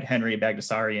certifications. We had Henry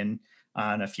Bagdasarian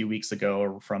on a few weeks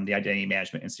ago from the Identity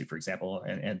Management Institute, for example,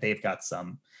 and they've got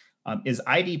some. Is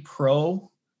ID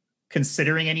Pro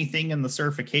considering anything in the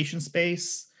certification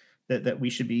space that we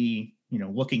should be,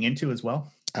 looking into as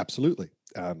well? Absolutely.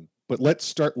 But let's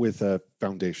start with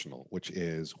foundational, which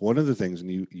is one of the things,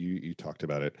 and you talked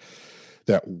about it,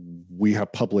 that we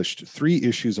have published 3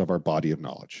 issues of our body of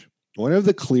knowledge. One of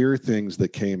the clear things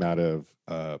that came out of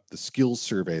the skills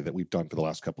survey that we've done for the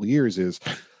last couple of years is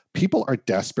people are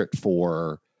desperate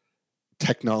for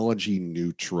technology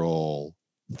neutral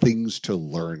things to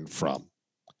learn from,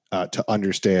 to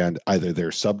understand either their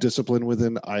subdiscipline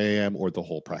within IAM or the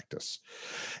whole practice.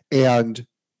 And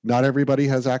not everybody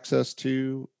has access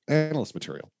to analyst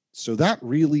material. So that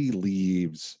really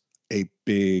leaves a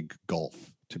big gulf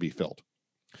to be filled.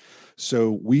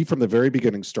 So we, from the very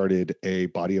beginning, started a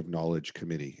body of knowledge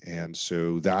committee. And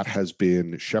so that has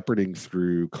been shepherding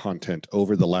through content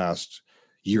over the last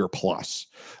year plus.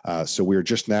 So we're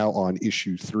just now on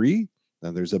issue 3.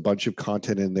 And there's a bunch of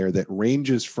content in there that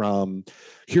ranges from,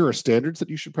 here are standards that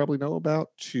you should probably know about,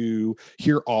 to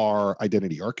here are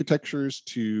identity architectures,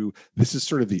 to this is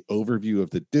sort of the overview of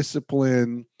the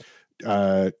discipline,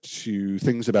 to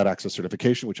things about access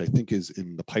certification, which I think is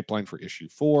in the pipeline for issue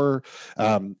 4.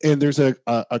 And there's a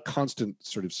constant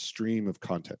sort of stream of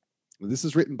content. This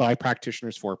is written by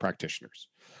practitioners for practitioners.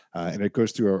 And it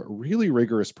goes through a really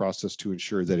rigorous process to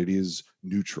ensure that it is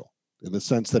neutral, in the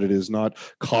sense that it is not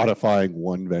codifying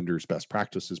one vendor's best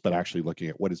practices, but actually looking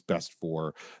at what is best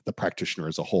for the practitioner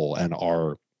as a whole and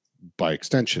our, by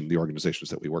extension, the organizations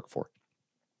that we work for.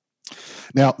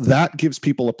 Now, that gives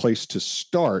people a place to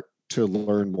start to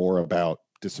learn more about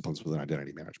disciplines within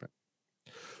identity management.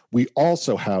 We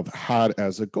also have had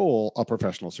as a goal a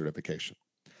professional certification.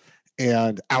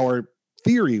 And our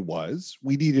theory was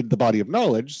we needed the body of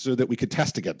knowledge so that we could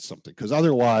test against something, because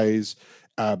otherwise,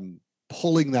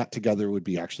 pulling that together would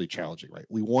be actually challenging, right?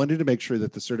 We wanted to make sure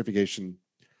that the certification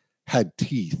had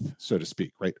teeth, so to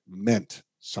speak, right? Meant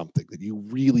something, that you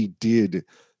really did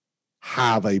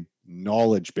have a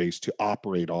knowledge base to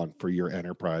operate on for your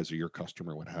enterprise or your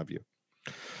customer, what have you.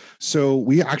 So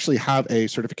we actually have a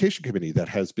certification committee that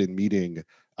has been meeting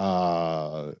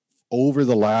over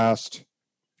the last,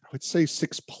 I would say,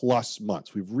 6+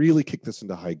 months. We've really kicked this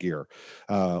into high gear.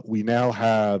 We now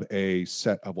have a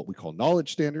set of what we call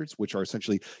knowledge standards, which are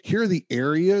essentially, here are the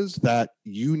areas that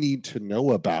you need to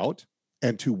know about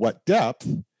and to what depth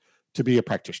to be a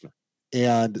practitioner.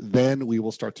 And then we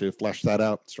will start to flesh that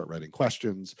out, start writing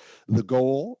questions. The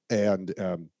goal, and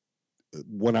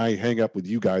when I hang up with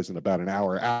you guys in about an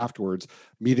hour afterwards,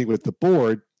 meeting with the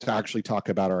board to actually talk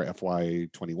about our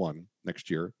FY21 this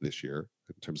year,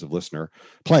 in terms of listener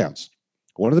plans.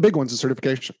 One of the big ones is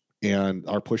certification, and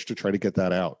our push to try to get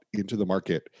that out into the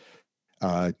market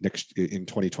next in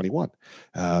 2021.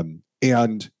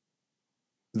 And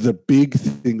the big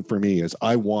thing for me is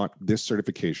I want this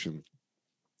certification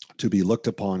to be looked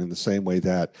upon in the same way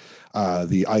that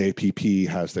the IAPP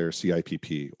has their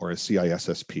CIPP or a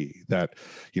CISSP, that,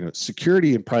 you know,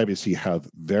 security and privacy have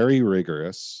very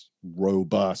rigorous,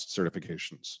 robust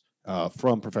certifications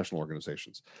from professional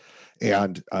organizations.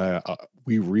 And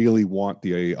we really want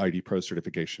the ID Pro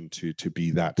certification to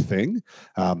be that thing.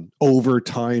 Over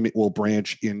time, it will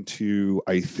branch into,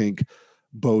 I think,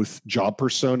 both job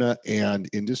persona and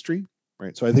industry,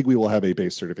 right? So I think we will have a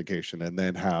base certification and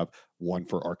then have one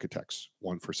for architects,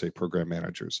 one for, say, program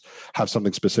managers, have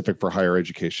something specific for higher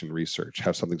education research,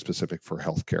 have something specific for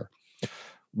healthcare.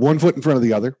 One foot in front of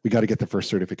the other. We got to get the first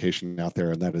certification out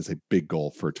there, and that is a big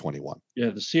goal for 21. Yeah,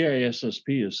 the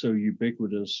CISSP is so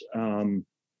ubiquitous.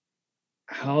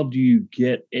 How do you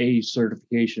get a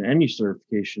certification, any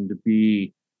certification, to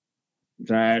be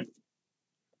that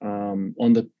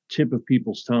on the tip of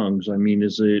people's tongues? I mean,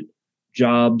 is it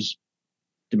jobs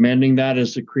demanding that?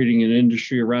 Is it creating an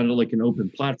industry around it, like an open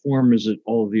platform? Is it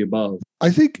all of the above?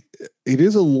 I think it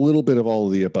is a little bit of all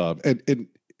of the above. And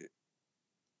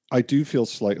I do feel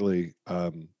slightly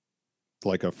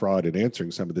like a fraud in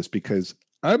answering some of this, because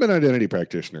I'm an identity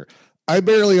practitioner. I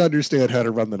barely understand how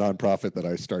to run the nonprofit that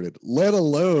I started, let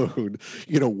alone,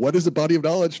 you know, what does a body of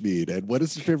knowledge mean and what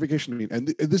does certification mean? And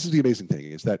this is the amazing thing,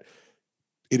 is that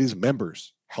it is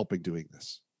members helping doing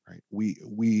this, right?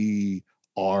 We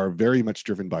are very much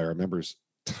driven by our members'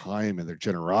 time and their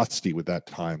generosity with that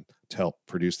time to help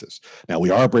produce this. Now, we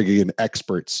are bringing in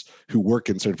experts who work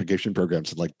in certification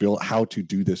programs and like build how to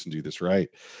do this and do this right.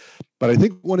 But I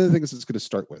think one of the things it's going to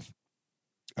start with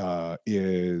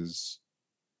is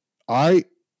I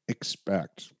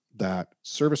expect that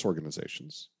service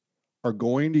organizations are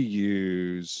going to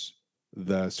use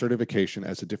the certification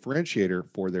as a differentiator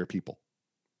for their people.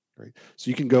 Right. So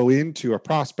you can go into a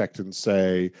prospect and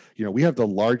say, you know, we have the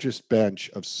largest bench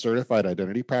of certified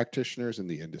identity practitioners in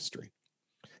the industry.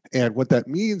 And what that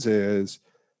means is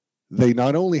they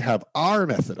not only have our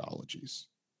methodologies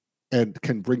and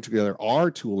can bring together our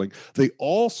tooling, they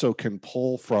also can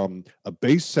pull from a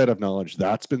base set of knowledge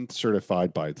that's been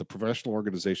certified by the professional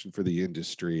organization for the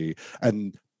industry,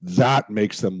 and that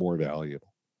makes them more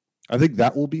valuable. I think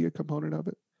that will be a component of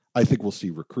it. I think we'll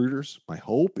see recruiters. My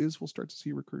hope is we'll start to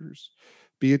see recruiters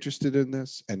be interested in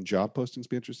this and job postings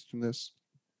be interested in this.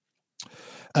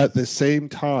 At the same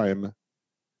time,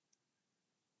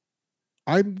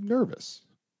 I'm nervous,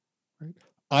 right?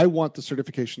 I want the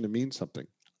certification to mean something.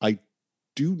 I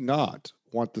do not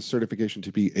want the certification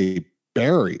to be a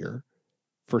barrier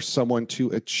for someone to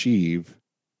achieve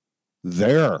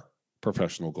their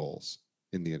professional goals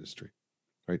in the industry,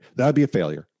 right? That'd be a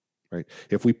failure. Right.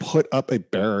 If we put up a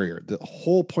barrier, the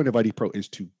whole point of ID Pro is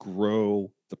to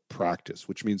grow the practice,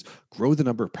 which means grow the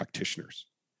number of practitioners.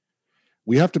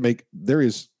 We have to there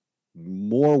is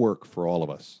more work for all of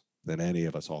us than any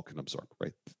of us all can absorb,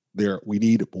 right? We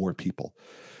need more people.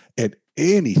 And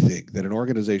anything that an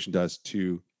organization does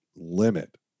to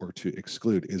limit or to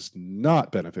exclude is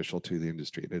not beneficial to the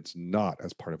industry. And it's not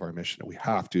as part of our mission. I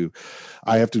have to,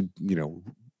 you know,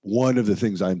 one of the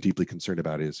things I'm deeply concerned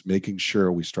about is making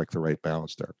sure we strike the right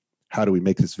balance there. How do we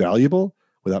make this valuable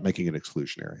without making it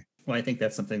exclusionary? Well, I think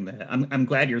that's something that I'm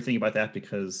glad you're thinking about that,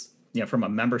 because, you know, from a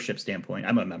membership standpoint,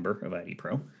 I'm a member of ID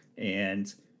Pro,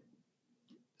 and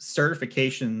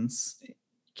certifications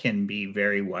can be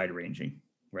very wide ranging,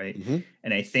 right? Mm-hmm.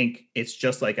 And I think it's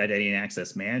just like identity and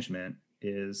access management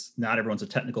is not everyone's a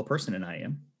technical person in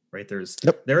IAM, right? There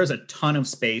is a ton of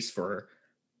space for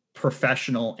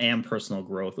professional and personal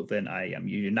growth within IAM.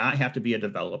 You do not have to be a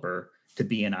developer to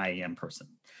be an IAM person.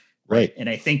 Right. And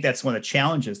I think that's one of the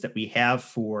challenges that we have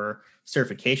for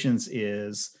certifications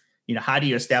is how do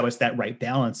you establish that right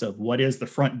balance of what is the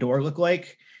front door look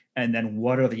like? And then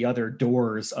what are the other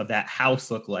doors of that house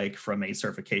look like from a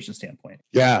certification standpoint?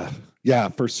 Yeah,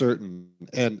 for certain.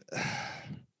 And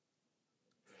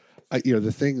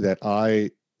the thing that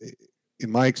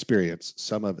in my experience,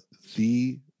 some of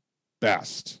the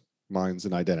best minds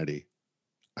in identity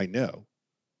I know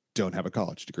don't have a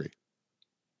college degree.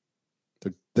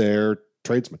 They're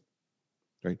tradesmen,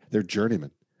 right? They're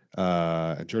journeymen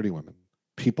and journeywomen,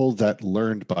 people that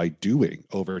learned by doing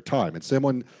over time. And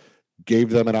someone gave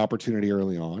them an opportunity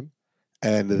early on,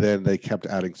 and then they kept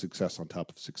adding success on top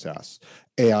of success.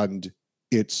 And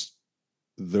it's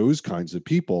those kinds of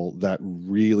people that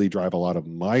really drive a lot of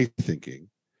my thinking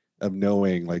of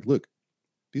knowing, like, look,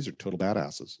 these are total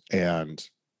badasses. And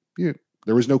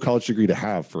there was no college degree to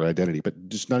have for identity, but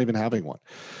just not even having one.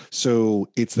 So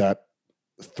it's that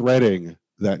threading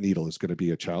that needle is going to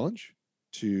be a challenge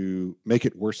to make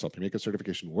it worth something, make a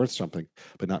certification worth something,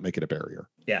 but not make it a barrier.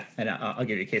 Yeah. And I'll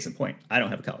give you a case in point. I don't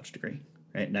have a college degree,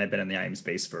 right? And I've been in the IAM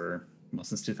space for,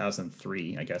 since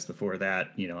 2003, I guess. Before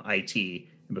that, IT,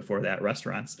 and before that,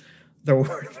 restaurants. There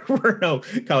were no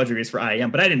college degrees for IAM,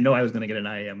 but I didn't know I was going to get an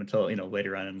IAM until,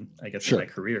 later on in, I guess, in my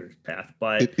career path.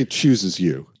 But it chooses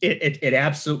you. It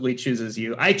absolutely chooses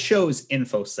you. I chose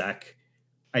InfoSec.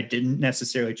 I didn't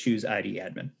necessarily choose ID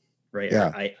admin. Right.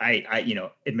 Yeah. I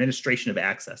administration of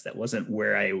access. That wasn't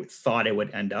where I thought it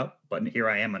would end up, but here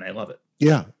I am and I love it.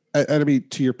 Yeah. And I mean,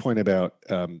 to your point about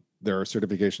there are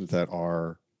certifications that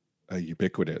are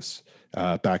ubiquitous.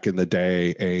 Back in the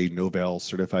day, a Novell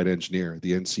certified engineer,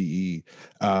 the NCE,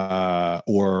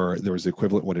 or there was the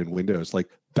equivalent one in Windows. Like,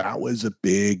 that was a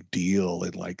big deal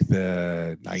in like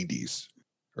the 90s,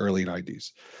 early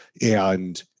 90s.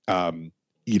 And,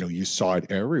 you saw it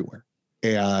everywhere.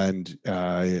 And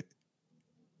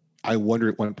I wonder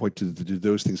at one point, did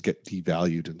those things get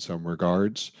devalued in some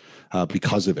regards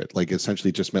because of it? Like, essentially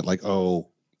it just meant like, oh,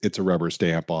 it's a rubber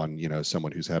stamp on,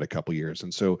 someone who's had a couple years.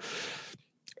 And so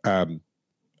I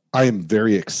am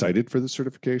very excited for the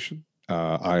certification.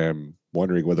 I am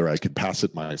wondering whether I can pass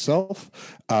it myself.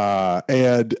 But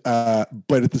at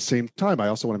the same time, I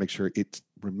also want to make sure it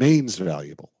remains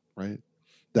valuable, right?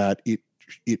 That it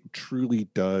truly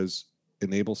does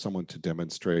enable someone to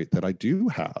demonstrate that I do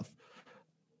have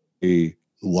a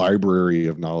library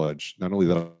of knowledge, not only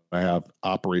that I have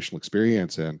operational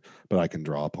experience in, but I can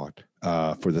draw upon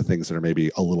for the things that are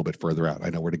maybe a little bit further out. I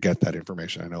know where to get that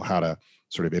information. I know how to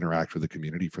sort of interact with the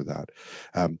community for that.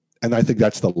 And I think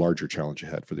that's the larger challenge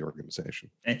ahead for the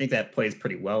organization. I think that plays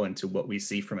pretty well into what we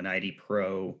see from an ID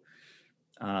Pro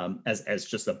as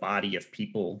just a body of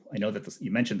people. I know that you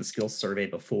mentioned the skills survey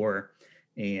before,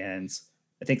 and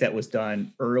I think that was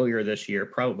done earlier this year,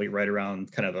 probably right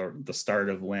around kind of the start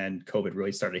of when COVID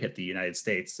really started to hit the United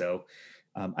States. So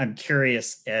I'm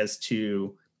curious as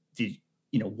to,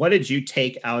 what did you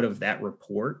take out of that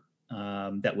report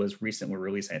that was recently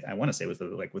released? I want to say it was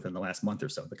like within the last month or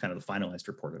so, the kind of the finalized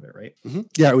report of it, right? Mm-hmm.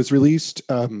 Yeah, it was released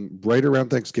right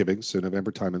around Thanksgiving, so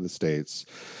November time in the States.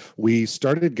 We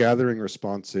started gathering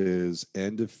responses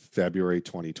end of February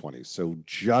 2020. So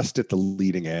just at the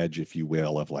leading edge, if you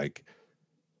will, of like,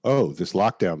 oh, this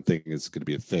lockdown thing is going to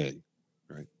be a thing,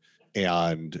 right?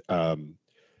 And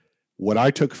what I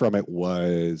took from it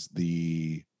was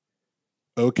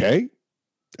okay,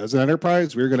 as an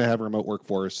enterprise, we're going to have a remote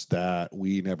workforce that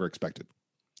we never expected.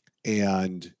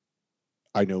 And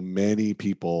I know many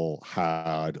people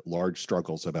had large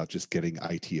struggles about just getting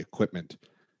IT equipment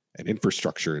and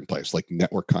infrastructure in place, like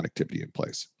network connectivity in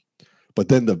place. But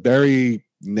then the very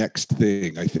next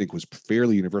thing I think was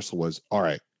fairly universal was, all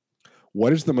right,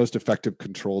 what is the most effective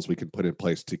controls we can put in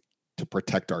place to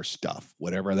protect our stuff,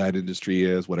 whatever that industry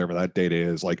is, whatever that data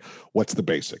is, like, what's the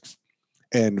basics?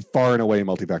 And far and away,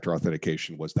 multi-factor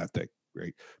authentication was that thing,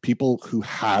 right? People who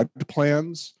had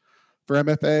plans for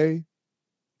MFA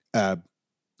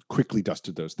quickly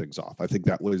dusted those things off. I think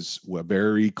that was a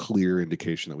very clear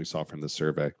indication that we saw from the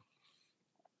survey.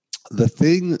 The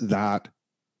thing that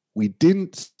we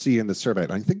didn't see in the survey,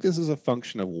 and I think this is a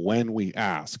function of when we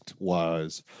asked,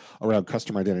 was around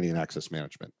customer identity and access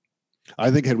management.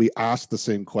 I think had we asked the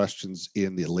same questions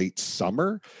in the late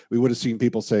summer, we would have seen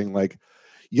people saying like,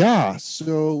 yeah,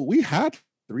 so we had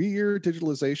 3-year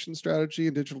digitalization strategy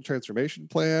and digital transformation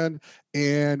plan,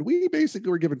 and we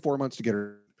basically were given 4 months to get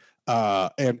it.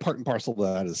 And part and parcel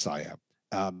of that is SIAM.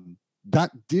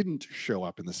 That didn't show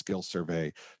up in the skills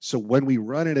survey. So when we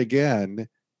run it again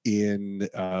in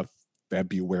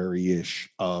February-ish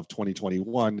of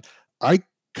 2021, I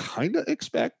kind of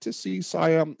expect to see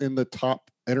SIAM in the top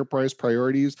enterprise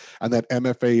priorities, and that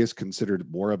MFA is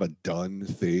considered more of a done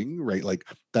thing, right? Like,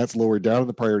 that's lower down in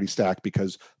the priority stack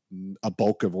because a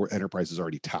bulk of enterprises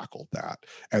already tackled that,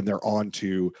 and they're on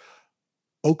to,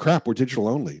 oh crap, we're digital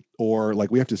only, or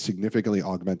like we have to significantly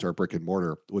augment our brick and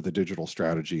mortar with a digital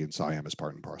strategy, and SIAM is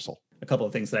part and parcel. A couple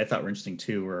of things that I thought were interesting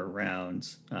too were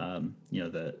around,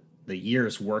 the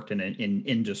years worked in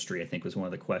industry, I think was one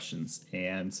of the questions,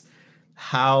 and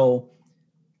how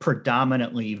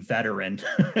predominantly veteran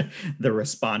the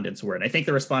respondents were. And I think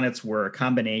the respondents were a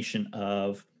combination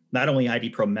of not only ID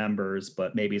Pro members,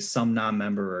 but maybe some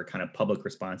non-member or kind of public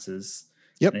responses.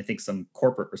 Yep. And I think some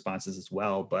corporate responses as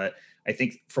well. But I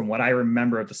think from what I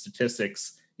remember of the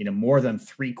statistics, more than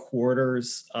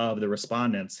 3/4 of the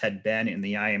respondents had been in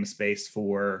the IAM space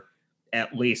for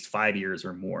at least 5 years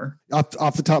or more.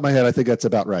 Off the top of my head, I think that's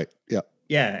about right. Yeah.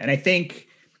 Yeah. And I think,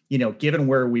 given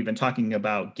where we've been talking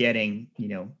about getting,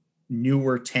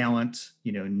 newer talent,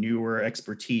 newer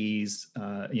expertise,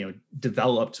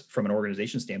 developed from an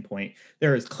organization standpoint,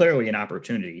 there is clearly an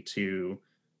opportunity to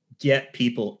get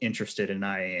people interested in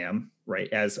IAM,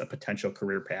 right, as a potential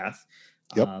career path.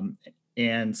 Yep.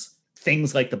 And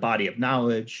things like the body of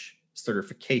knowledge,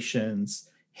 certifications,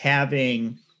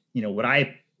 having,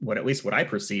 what at least what I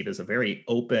perceive as a very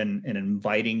open and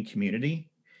inviting community,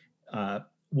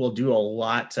 will do a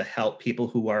lot to help people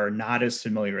who are not as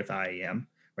familiar with IAM,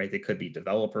 right? They could be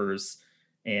developers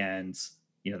and,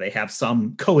 they have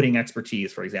some coding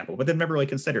expertise, for example, but they've never really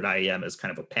considered IAM as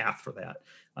kind of a path for that.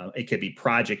 It could be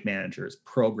project managers,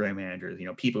 program managers,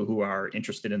 people who are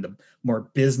interested in the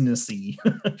more businessy,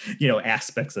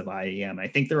 aspects of IAM. I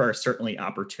think there are certainly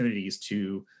opportunities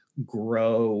to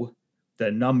grow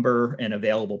the number and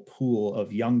available pool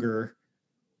of younger,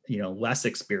 less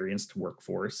experienced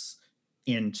workforce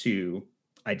into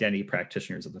identity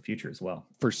practitioners of the future as well.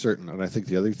 For certain. And I think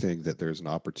the other thing that there's an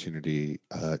opportunity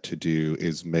to do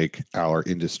is make our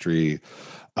industry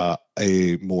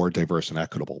a more diverse and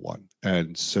equitable one.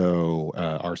 And so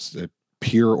our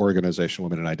peer organization,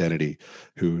 Women in Identity,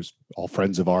 who's all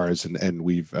friends of ours, and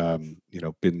we've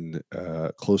been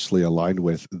closely aligned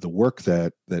with the work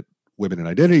that Women in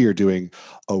Identity are doing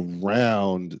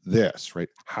around this, right?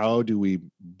 How do we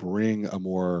bring a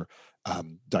more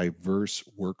diverse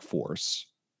workforce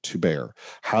to bear?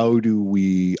 How do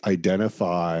we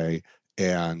identify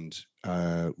and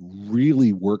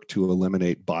really work to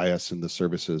eliminate bias in the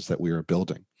services that we are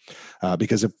building?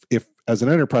 Because if as an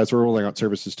enterprise we're rolling out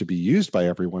services to be used by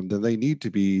everyone, then they need to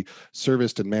be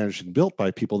serviced and managed and built by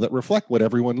people that reflect what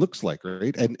everyone looks like,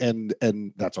 right?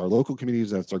 And that's our local communities,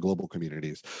 that's our global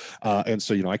communities. And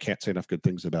so, I can't say enough good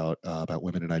things about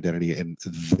Women in Identity and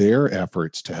their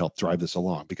efforts to help drive this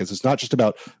along, because it's not just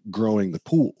about growing the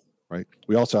pool, right?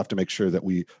 We also have to make sure that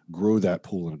we grow that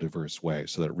pool in a diverse way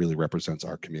so that it really represents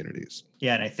our communities.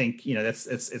 Yeah, and I think that's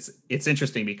it's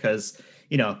interesting because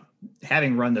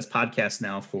having run this podcast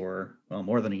now for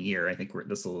more than a year, I think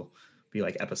this will be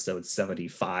like episode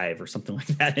 75 or something like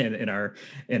that in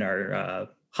our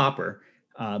hopper.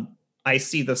 I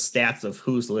see the stats of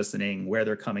who's listening, where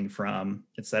they're coming from,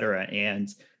 et cetera, and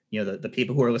the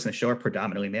people who are listening to the show are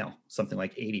predominantly male, something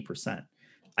like 80%.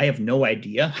 I have no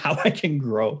idea how I can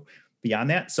grow beyond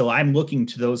that. So I'm looking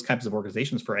to those types of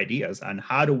organizations for ideas on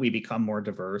how do we become more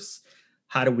diverse?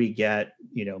 How do we get,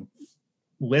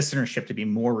 listenership to be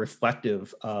more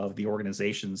reflective of the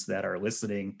organizations that are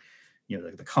listening,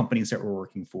 the companies that we're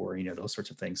working for, those sorts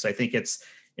of things. So I think it's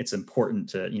important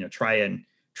to,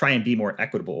 try and be more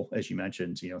equitable, as you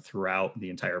mentioned, throughout the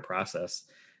entire process.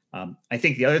 I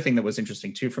think the other thing that was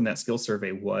interesting too from that skill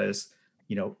survey was,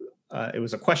 it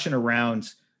was a question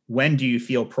around, when do you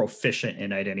feel proficient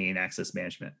in identity and access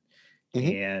management?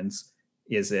 Mm-hmm. And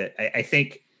is it, I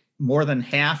think more than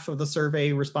half of the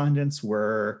survey respondents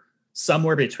were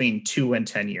somewhere between 2 and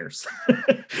 10 years,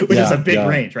 which is a big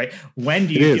range, right? When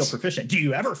do you feel proficient? Do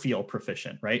you ever feel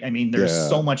proficient, right? I mean, there's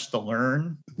so much to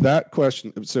learn. That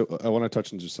question. So I want to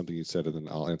touch on just something you said, and then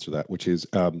I'll answer that, which is,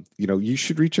 you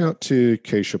should reach out to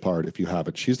Kay Shepard if you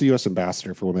haven't. She's the U.S.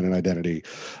 ambassador for Women in Identity.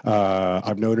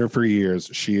 I've known her for years.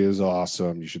 She is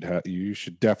awesome. You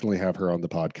should definitely have her on the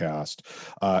podcast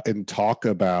and talk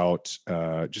about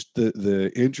just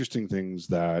the interesting things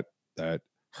that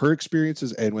her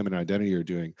experiences and Women in Identity are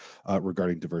doing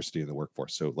regarding diversity in the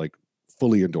workforce. So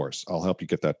fully endorse. I'll help you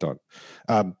get that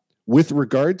done. With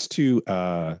regards to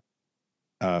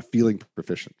feeling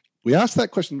proficient, we asked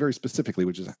that question very specifically,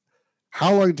 which is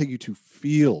how long did it take you to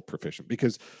feel proficient?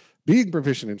 Because being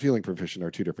proficient and feeling proficient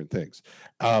are two different things.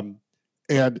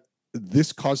 And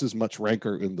this causes much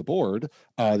rancor in the board,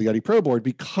 the ID Pro board,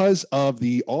 because of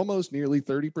the almost nearly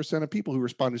 30% of people who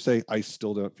respond to say, I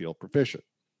still don't feel proficient.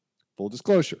 Full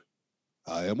disclosure,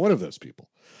 I am one of those people.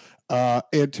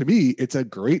 And to me, it's a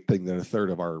great thing that a third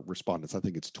of our respondents, I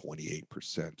think it's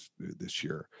 28% this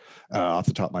year, off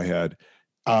the top of my head,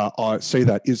 say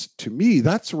that. Is, to me,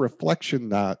 that's a reflection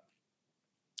that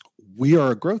we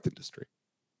are a growth industry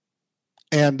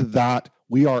and that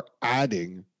we are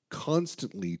adding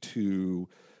constantly to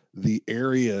the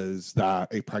areas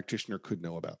that a practitioner could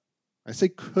know about. I say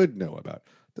could know about.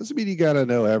 Doesn't mean you got to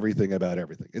know everything about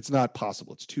everything. It's not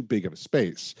possible. It's too big of a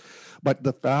space. But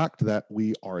the fact that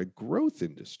we are a growth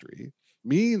industry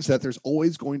means that there's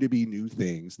always going to be new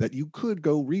things that you could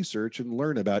go research and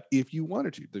learn about if you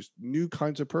wanted to. There's new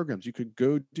kinds of programs you could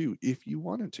go do if you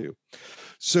wanted to.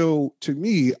 So to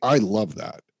me, I love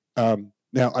that.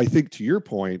 Now, I think to your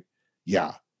point,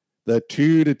 yeah, the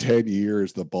 2 to 10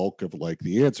 years, the bulk of like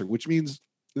the answer, which means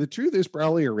the truth is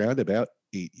probably around about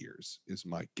 8 years is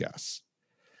my guess.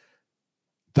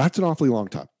 That's an awfully long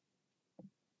time,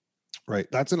 right?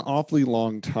 That's an awfully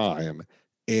long time.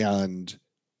 And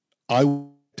I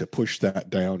want to push that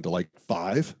down to like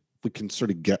 5. If we can sort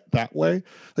of get that way,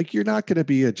 like you're not going to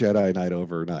be a Jedi Knight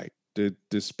overnight,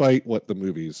 despite what the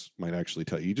movies might actually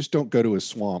tell you. You just don't go to a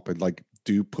swamp and like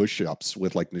do push-ups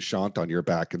with like Nishant on your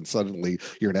back and suddenly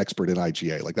you're an expert in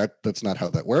IGA. Like that's not how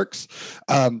that works.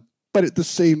 But at the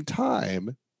same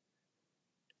time,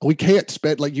 we can't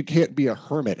spend, like, you can't be a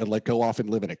hermit and like go off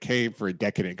and live in a cave for a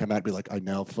decade and come out and be like, I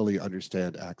now fully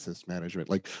understand access management.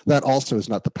 Like that also is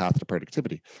not the path to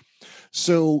productivity.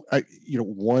 So,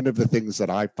 one of the things that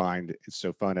I find is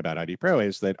so fun about ID Pro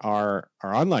is that our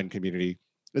online community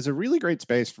is a really great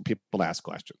space for people to ask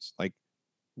questions, like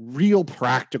real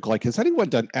practical, like, has anyone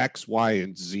done X, Y,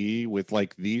 and Z with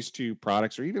like these 2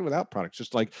 products or even without products?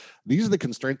 Just like, these are the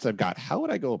constraints I've got. How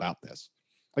would I go about this?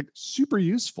 Like super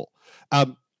useful.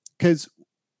 Because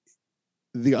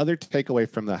the other takeaway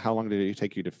from the how long did it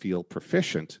take you to feel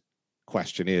proficient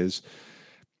question is,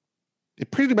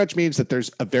 it pretty much means that there's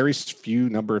a very few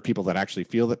number of people that actually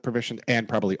feel that proficient and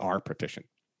probably are proficient,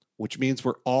 which means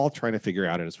we're all trying to figure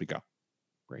out it as we go,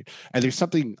 right? And there's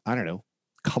something, I don't know,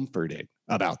 comforting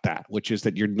about that, which is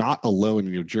that you're not alone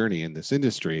in your journey in this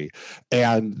industry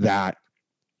and that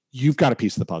you've got a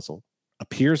piece of the puzzle, a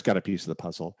peer's got a piece of the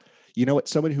puzzle. You know what?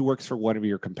 Someone who works for one of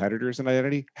your competitors in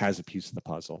identity has a piece of the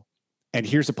puzzle. And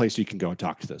here's a place you can go and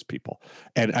talk to those people.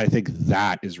 And I think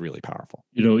that is really powerful.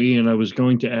 Ian, I was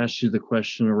going to ask you the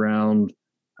question around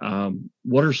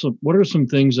what are some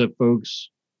things that folks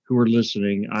who are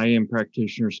listening, IAM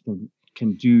practitioners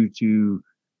can do to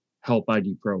help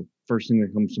ID Pro? First thing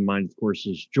that comes to mind, of course,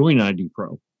 is join ID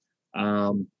Pro.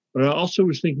 But I also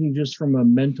was thinking just from a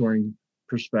mentoring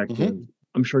perspective,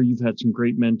 I'm sure you've had some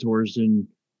great mentors in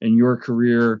your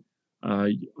career.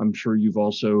 I'm sure you've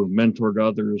also mentored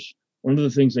others. One of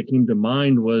the things that came to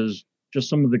mind was just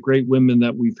some of the great women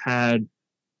that we've had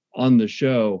on the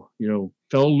show.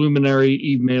 Fellow luminary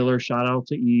Eve Mailer, shout out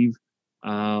to Eve.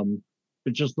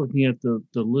 But just looking at the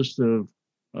list of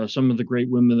some of the great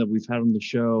women that we've had on the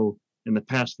show in the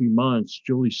past few months: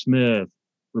 Julie Smith,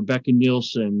 Rebecca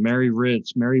Nielsen, Mary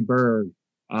Ritz, Mary Berg,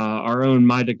 our own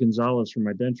Maida Gonzalez from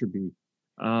Identity.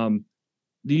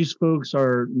 These folks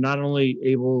are not only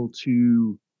able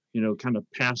to, kind of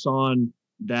pass on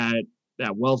that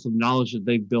wealth of knowledge that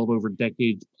they've built over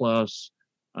decades plus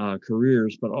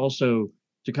careers, but also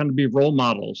to kind of be role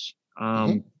models.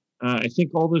 I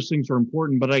think all those things are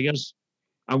important, but I guess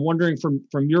I'm wondering from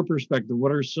your perspective,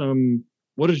 what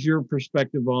is your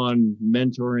perspective on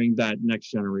mentoring that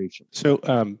next generation? So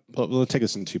we'll take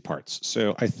this in 2 parts.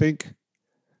 So I think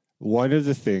one of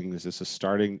the things is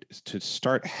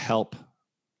to help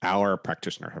our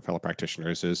fellow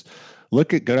practitioners is go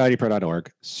to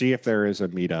idpro.org, see if there is a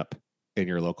meetup in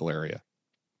your local area.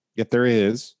 If there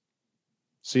is,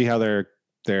 see how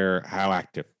how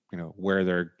active,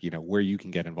 where where you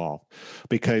can get involved,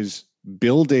 because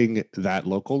building that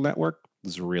local network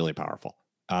is really powerful.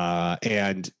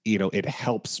 And it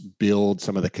helps build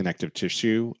some of the connective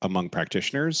tissue among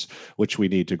practitioners, which we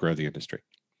need to grow the industry.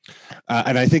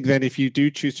 And I think then if you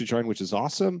do choose to join, which is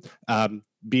awesome,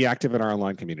 be active in our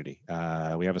online community.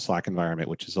 We have a Slack environment,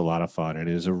 which is a lot of fun. And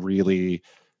it is a really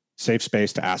safe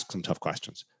space to ask some tough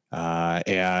questions.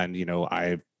 And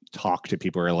I've talked to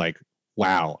people who are like,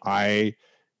 wow,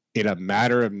 in a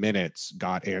matter of minutes,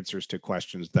 got answers to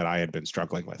questions that I had been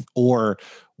struggling with. Or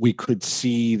we could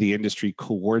see the industry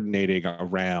coordinating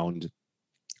around,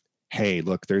 hey,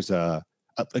 look, there's a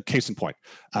case in point.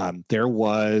 There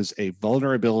was a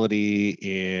vulnerability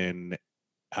in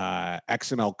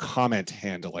XML comment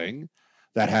handling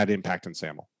that had impact on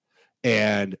SAML.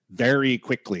 And very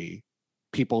quickly,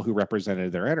 people who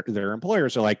represented their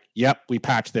employers are like, yep, we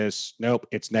patched this. Nope,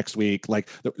 it's next week. Like,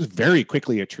 there was very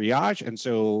quickly a triage. And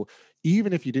so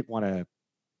even if you didn't want to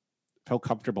feel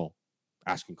comfortable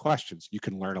asking questions, you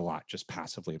can learn a lot just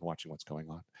passively and watching what's going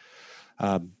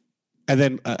on. And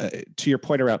then to your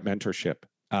point around mentorship,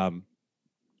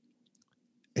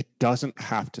 it doesn't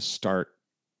have to start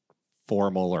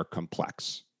formal or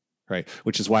complex, right?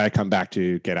 Which is why I come back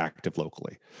to get active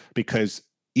locally, because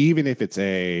even if it's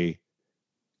I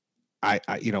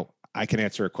can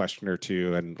answer a question or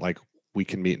two and like we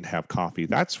can meet and have coffee.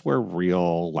 That's where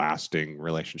real lasting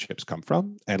relationships come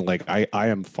from. And like I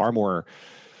am far more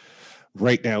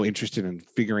right now interested in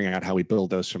figuring out how we build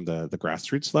those from the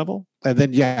grassroots level. And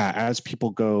then as people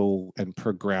go and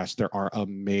progress, there are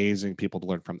amazing people to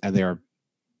learn from, and they are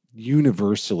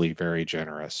universally very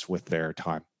generous with their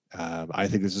time. I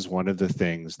think this is one of the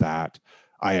things that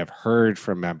I have heard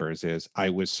from members is I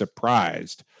was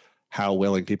surprised how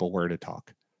willing people were to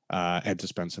talk and to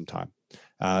spend some time.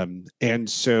 And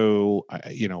so,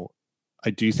 I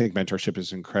do think mentorship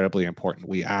is incredibly important.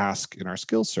 We ask in our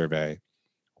skills survey,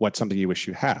 what's something you wish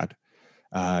you had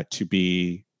to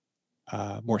be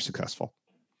more successful?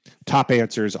 Top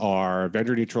answers are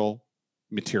vendor neutral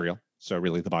material, so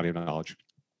really the body of knowledge,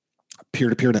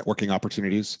 peer-to-peer networking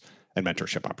opportunities, and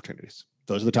mentorship opportunities.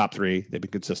 Those are the top three. They've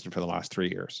been consistent for the last 3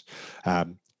 years.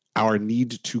 Our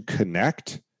need to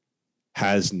connect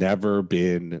has never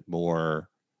been more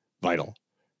vital,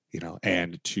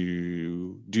 and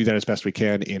to do that as best we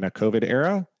can in a COVID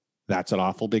era, that's an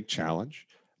awful big challenge.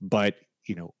 But,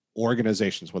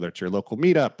 organizations, whether it's your local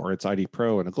meetup or it's ID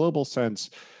Pro in a global sense,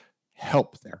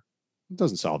 help there. It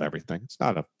doesn't solve everything. It's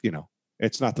not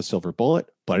it's not the silver bullet,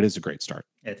 but it is a great start.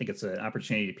 I think it's an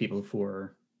opportunity to people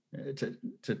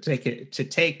to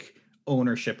take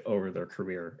ownership over their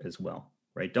career as well,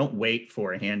 right? Don't wait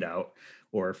for a handout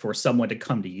or for someone to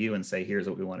come to you and say, here's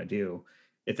what we want to do.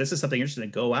 If this is something you're interested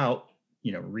in, go out,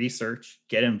 research,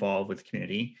 get involved with the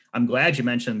community. I'm glad you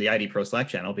mentioned the ID Pro Slack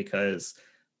channel because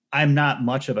I'm not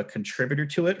much of a contributor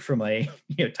to it from my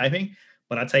typing,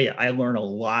 but I'll tell you, I learn a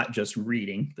lot just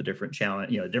reading the different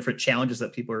different challenges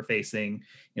that people are facing,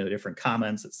 different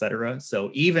comments, et cetera. So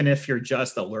even if you're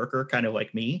just a lurker, kind of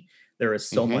like me, there is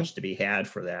so much to be had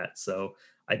for that. So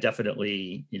I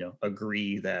definitely,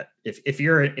 agree that if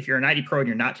you're an ID Pro and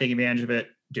you're not taking advantage of it,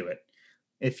 do it.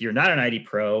 If you're not an ID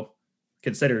Pro,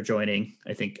 consider joining.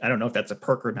 I don't know if that's a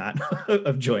perk or not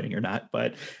of joining or not,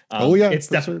 but it's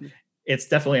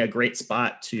definitely a great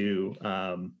spot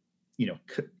to,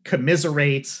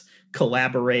 commiserate,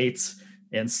 collaborate,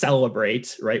 and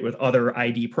celebrate, right, with other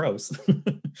ID pros.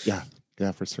 Yeah,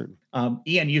 for certain.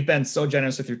 Ian, you've been so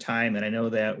generous with your time, and I know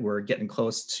that we're getting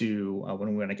close to when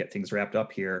we want to get things wrapped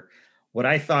up here. What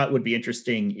I thought would be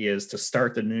interesting is to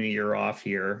start the new year off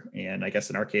here, and I guess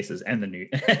in our cases, end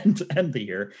the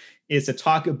year, is to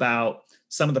talk about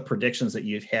some of the predictions that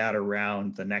you've had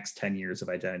around the next 10 years of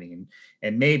identity,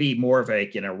 and maybe more of a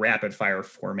rapid fire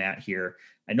format here.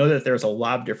 I know that there's a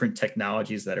lot of different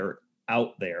technologies that are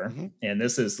out there, and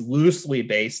this is loosely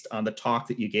based on the talk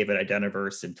that you gave at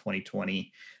Identiverse in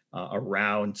 2020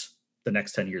 around the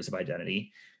next 10 years of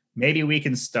identity. Maybe we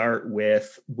can start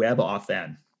with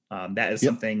WebAuthn. That is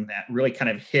something that really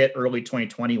kind of hit early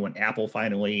 2020 when Apple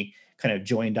finally kind of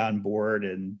joined on board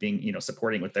and being,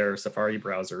 supporting with their Safari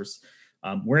browsers.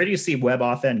 Where do you see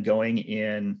WebAuthn going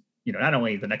in, not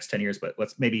only the next 10 years, but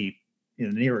let's maybe in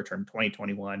the nearer term,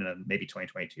 2021 and maybe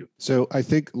 2022? So I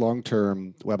think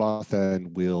long-term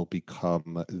WebAuthn will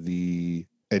become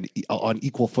on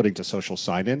equal footing to social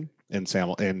sign-in in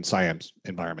SIAM's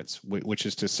environments, which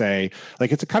is to say,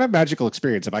 like, it's a kind of magical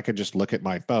experience if I could just look at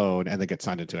my phone and then get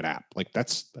signed into an app. Like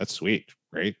that's sweet,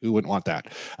 right? Who wouldn't want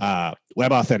that?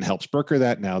 WebAuthn helps broker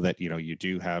that now that you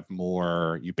do have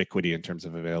more ubiquity in terms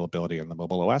of availability on the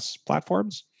mobile OS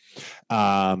platforms.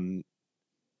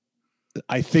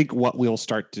 I think what we'll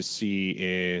start to see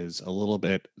is a little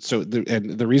bit. So,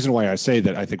 the reason why I say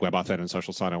that I think WebAuthn and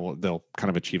social sign-on they'll kind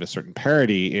of achieve a certain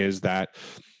parity is that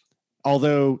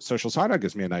although social sign-on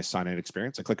gives me a nice sign-in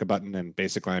experience, I click a button and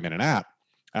basically I'm in an app.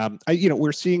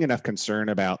 We're seeing enough concern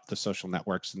about the social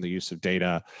networks and the use of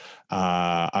data,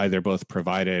 either both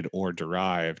provided or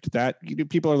derived, that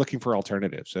people are looking for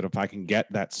alternatives. And if I can get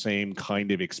that same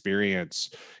kind of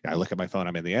experience, I look at my phone,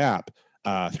 I'm in the app.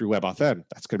 Through WebAuthn,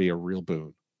 that's going to be a real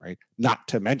boon, right? Not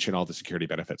to mention all the security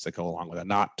benefits that go along with it,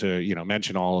 not to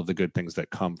mention all of the good things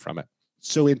that come from it.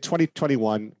 So in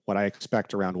 2021, what I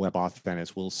expect around WebAuthn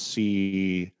is we'll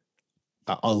see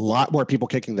a lot more people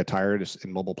kicking the tires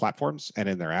in mobile platforms and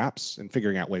in their apps and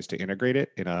figuring out ways to integrate it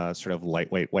in a sort of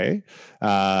lightweight way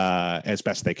as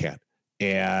best they can.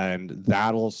 And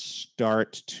that'll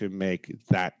start to make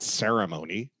that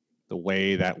ceremony, the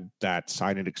way that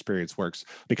sign-in experience works,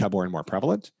 become more and more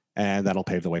prevalent. and that'll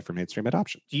pave the way for mainstream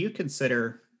adoption. Do you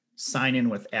consider sign in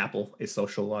with Apple a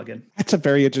social login? That's a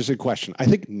very interesting question. I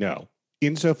think no,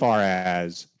 insofar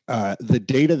as the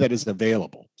data that is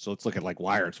available. So let's look at like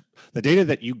wires. The data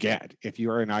that you get if you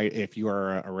are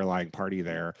a relying party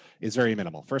there is very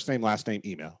minimal. First name, last name,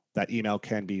 email. That email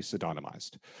can be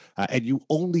pseudonymized, and you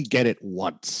only get it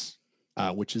once.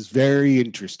 Which is very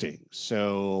interesting.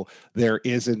 So there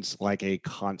isn't like a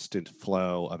constant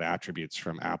flow of attributes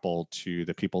from Apple to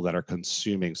the people that are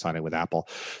consuming Sign In with Apple.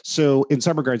 So in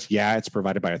some regards, yeah, it's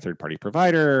provided by a third-party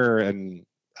provider. And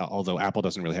although Apple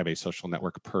doesn't really have a social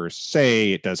network per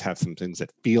se, it does have some things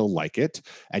that feel like it.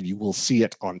 And you will see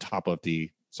it on top of the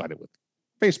Sign In with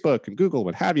Facebook and Google,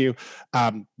 what have you.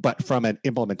 But from an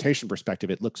implementation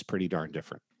perspective, it looks pretty darn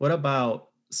different. What about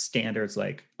standards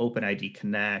like OpenID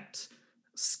Connect,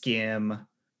 Skim,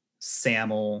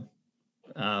 SAML?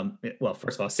 Well,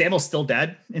 first of all, SAML's still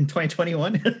dead in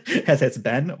 2021, as it's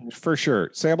been. For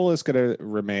sure. SAML is going to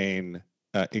remain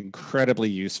incredibly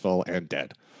useful and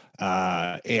dead.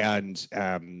 And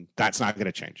that's not going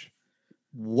to change.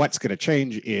 What's going to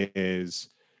change is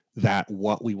that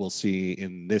what we will see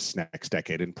in this next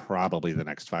decade and probably the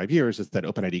next 5 years is that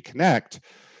OpenID Connect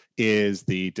is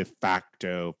the de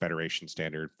facto federation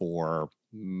standard for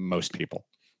most people.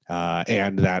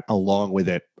 And that along with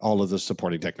it, all of the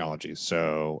supporting technologies,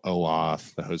 so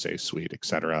OAuth, the Jose suite, et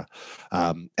cetera.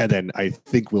 And then I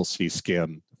think we'll see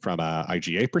Skim from a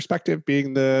IGA perspective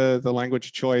being the language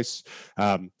of choice.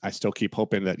 I still keep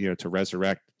hoping that, to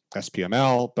resurrect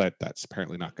SPML, but that's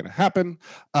apparently not going to happen.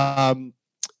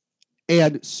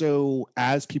 And so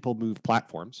as people move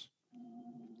platforms,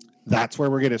 that's where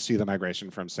we're going to see the migration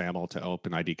from SAML to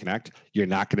OpenID Connect. You're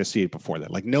not going to see it before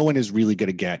that. Like no one is really going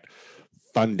to get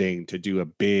funding to do a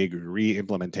big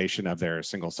re-implementation of their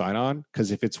single sign-on,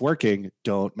 because if it's working,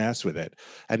 don't mess with it.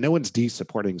 And no one's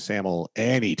de-supporting SAML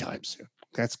anytime soon.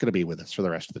 That's going to be with us for the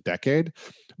rest of the decade.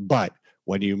 But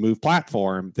when you move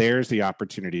platform, there's the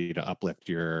opportunity to uplift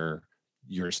your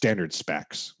standard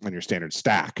specs and your standard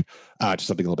stack to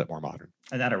something a little bit more modern.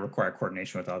 And that'll require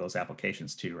coordination with all those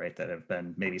applications too, right? That have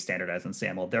been maybe standardized in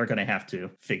SAML. They're going to have to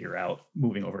figure out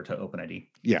moving over to OpenID.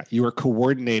 Yeah, you are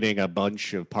coordinating a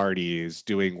bunch of parties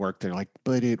doing work. They're like,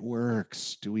 but it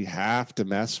works. Do we have to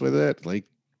mess with it? Like,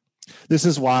 this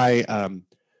is why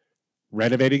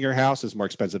renovating your house is more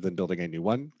expensive than building a new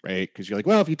one, right? Because you're like,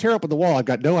 well, if you tear open the wall, I've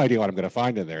got no idea what I'm going to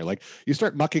find in there. Like you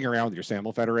start mucking around with your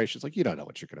SAML federations, like you don't know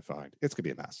what you're going to find. It's going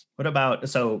to be a mess. What about,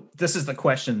 so this is the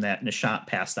question that Nishant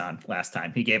passed on last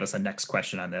time. He gave us a next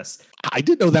question on this. I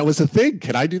didn't know that was a thing.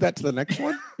 Can I do that to the next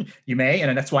one? You may,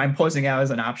 and that's why I'm posing out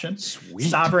as an option. Sweet.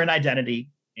 Sovereign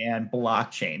identity and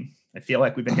blockchain. I feel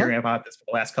like we've been hearing about this for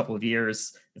the last couple of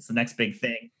years. It's the next big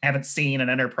thing. Haven't seen an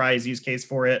enterprise use case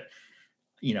for it.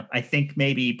 I think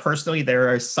maybe personally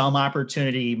there is some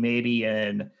opportunity maybe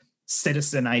in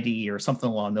citizen ID or something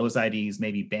along those IDs,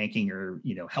 maybe banking or,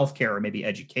 healthcare or maybe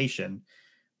education.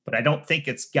 But I don't think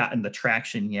it's gotten the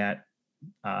traction yet,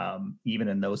 even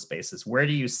in those spaces. Where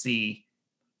do you see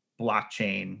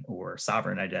blockchain or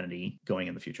sovereign identity going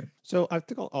in the future? So I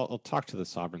think I'll talk to the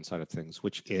sovereign side of things,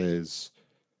 which is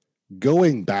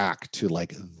going back to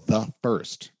like the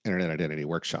first Internet Identity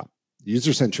Workshop.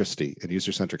 User centricity and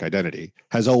user-centric identity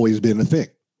has always been a thing,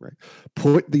 right?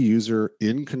 Put the user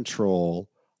in control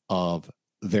of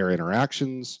their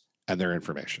interactions and their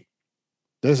information.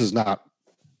 This is not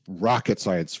rocket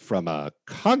science from a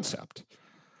concept.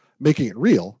 Making it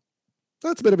real,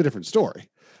 that's a bit of a different story.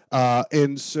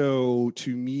 And so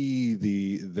to me,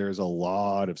 there's a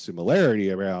lot of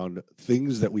similarity around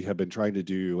things that we have been trying to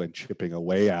do and chipping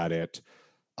away at it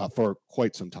for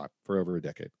quite some time, for over a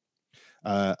decade.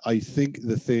 I think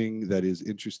the thing that is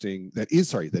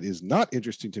not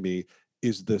interesting to me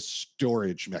is the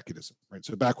storage mechanism, right?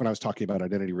 So back when I was talking about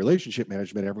identity relationship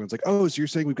management, everyone's like, oh, so you're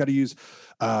saying we've got to use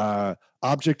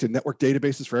object and network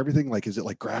databases for everything? Like, is it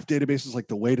like graph databases, like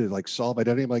the way to like solve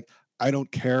identity? I'm like, I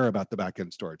don't care about the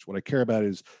backend storage. What I care about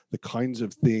is the kinds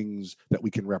of things that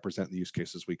we can represent in the use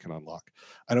cases we can unlock.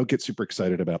 I don't get super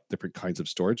excited about different kinds of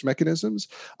storage mechanisms.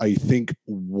 I think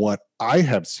what I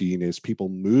have seen is people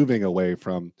moving away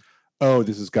from, oh,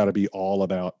 this has got to be all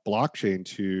about blockchain,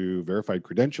 to verified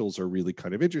credentials are really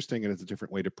kind of interesting. And it's a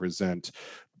different way to present,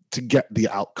 to get the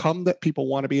outcome that people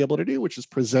want to be able to do, which is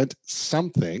present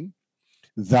something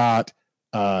that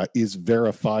is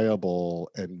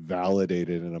verifiable and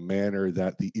validated in a manner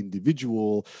that the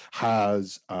individual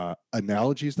has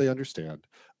analogies they understand,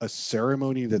 a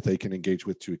ceremony that they can engage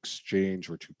with to exchange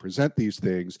or to present these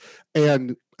things,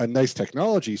 and a nice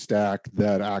technology stack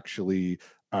that actually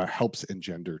helps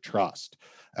engender trust.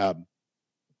 A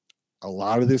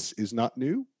lot of this is not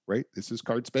new, right? This is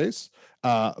card space,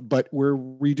 but we're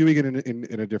redoing it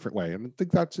in a different way. And I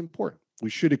think that's important. We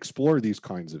should explore these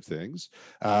kinds of things.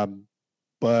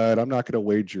 But I'm not going to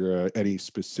wager any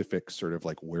specific sort of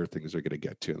like where things are going to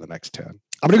get to in the next 10.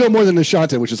 I'm going to go more than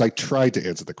Nishant, which is I tried to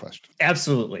answer the question.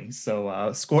 Absolutely.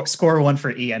 So score one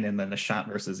for Ian in the Nishant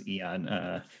versus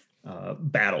Ian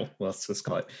battle. Let's just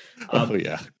call it. Oh,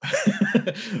 yeah.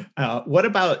 What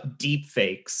about deep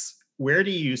fakes? Where do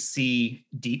you see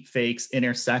deep fakes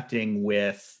intersecting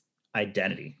with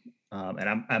identity?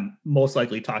 And I'm most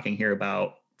likely talking here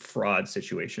about fraud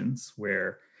situations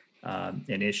where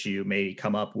an issue may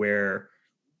come up where,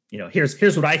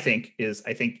 here's what I think is,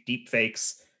 I think deep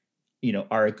fakes,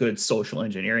 are a good social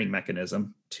engineering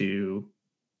mechanism to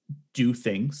do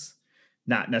things,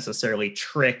 not necessarily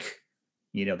trick,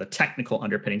 the technical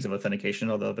underpinnings of authentication,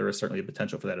 although there is certainly a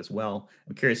potential for that as well.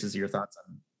 I'm curious as to your thoughts on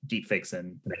deep fakes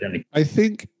and identity. I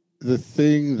think one of the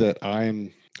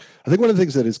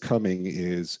things that is coming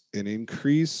is an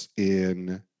increase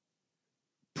in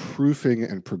proofing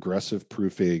and progressive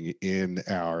proofing in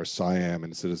our CIAM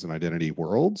and citizen identity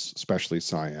worlds, especially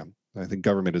CIAM. I think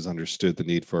government has understood the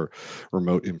need for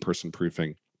remote in-person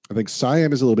proofing. I think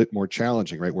CIAM is a little bit more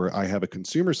challenging, right? Where I have a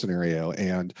consumer scenario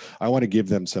and I want to give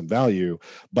them some value,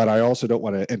 but I also don't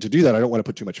want to, and to do that, I don't want to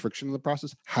put too much friction in the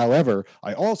process. However,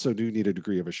 I also do need a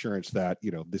degree of assurance that,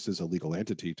 this is a legal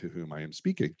entity to whom I am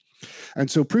speaking.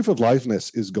 And so proof of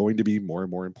liveness is going to be more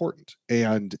and more important.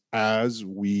 And as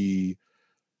we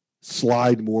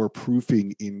slide more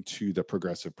proofing into the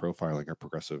progressive profiling or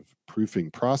progressive proofing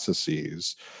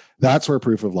processes, that's where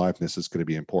proof of liveness is going to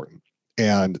be important.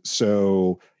 And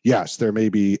so, yes, there may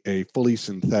be a fully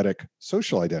synthetic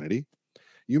social identity.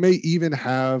 You may even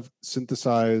have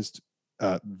synthesized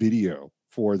video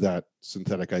for that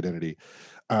synthetic identity.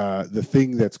 The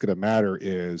thing that's going to matter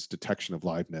is detection of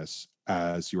liveness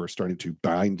as you are starting to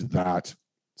bind that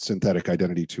synthetic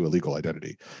identity to a legal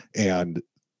identity. And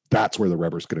that's where the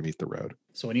rubber's going to meet the road.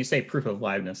 So when you say proof of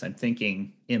liveness, I'm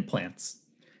thinking implants.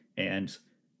 And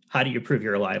how do you prove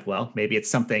you're alive? Well, maybe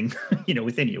it's something,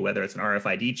 within you, whether it's an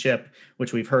RFID chip,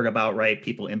 which we've heard about, right?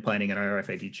 People implanting an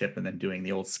RFID chip and then doing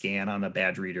the old scan on a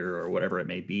badge reader or whatever it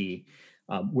may be.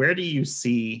 Where do you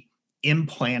see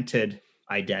implanted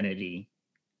identity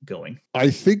going? I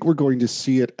think we're going to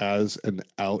see it as an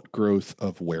outgrowth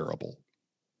of wearable,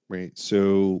 right?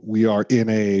 So we are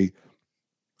in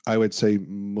I would say,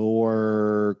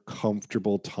 more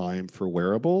comfortable time for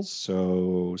wearables.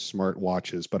 So smart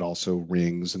watches, but also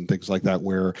rings and things like that,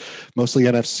 where mostly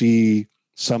NFC,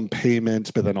 some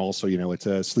payment, but then also, it's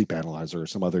a sleep analyzer or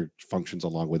some other functions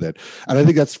along with it. And I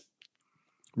think that's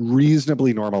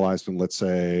reasonably normalized in, let's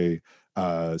say,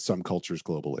 some cultures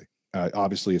globally.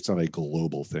 Obviously, it's not a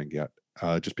global thing yet,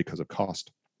 just because of cost.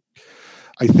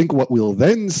 I think what we'll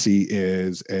then see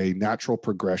is a natural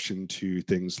progression to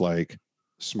things like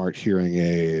smart hearing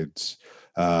aids.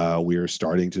 We are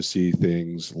starting to see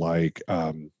things like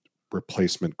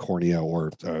replacement cornea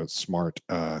or smart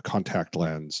contact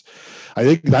lens. I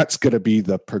think that's going to be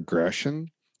the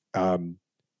progression. I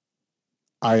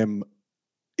am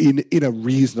in a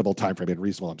reasonable time frame. And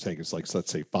reasonable, I'm saying, is like,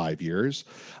 let's say 5 years.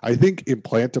 I think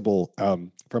implantable,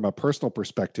 from a personal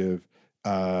perspective,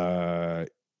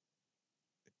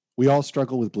 we all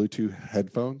struggle with Bluetooth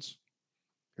headphones.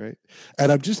 Right.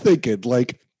 And I'm just thinking,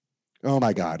 like, oh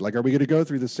my God, like, are we going to go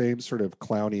through the same sort of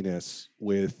clowniness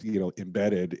with,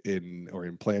 embedded in or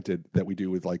implanted that we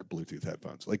do with like Bluetooth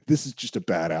headphones? Like, this is just a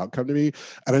bad outcome to me.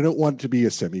 And I don't want it to be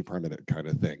a semi-permanent kind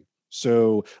of thing.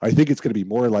 So I think it's going to be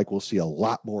more like we'll see a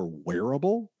lot more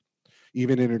wearable,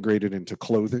 even integrated into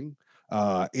clothing.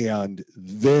 And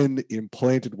then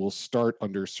implanted will start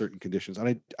under certain conditions.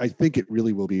 And I think it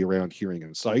really will be around hearing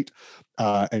and sight,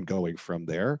 and going from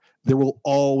there. There will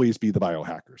always be the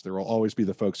biohackers. There will always be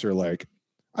the folks who are like,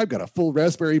 I've got a full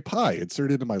Raspberry Pi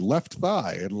inserted into my left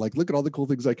thigh, and like, look at all the cool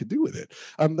things I could do with it.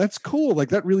 That's cool. Like,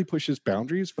 that really pushes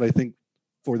boundaries. But I think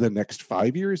for the next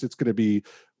 5 years, it's going to be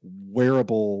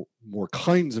wearable, more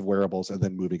kinds of wearables, and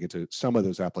then moving into some of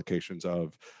those applications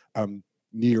of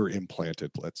near implanted,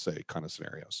 let's say, kind of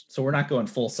scenarios. So we're not going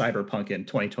full cyberpunk in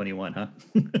 2021, huh?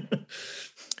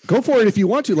 Go for it if you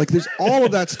want to. Like, there's all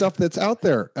of that stuff that's out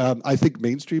there. I think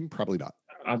mainstream, probably not.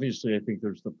 Obviously, I think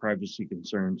there's the privacy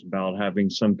concerns about having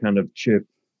some kind of chip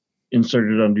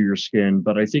inserted under your skin,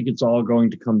 but I think it's all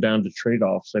going to come down to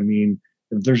trade-offs. I mean,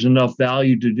 if there's enough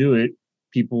value to do it,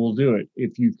 people will do it.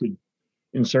 If you could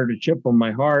insert a chip on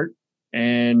my heart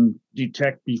and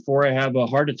detect before I have a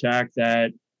heart attack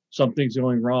that something's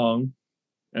going wrong,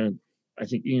 and I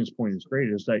think Ian's point is great,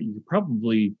 is that you could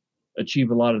probably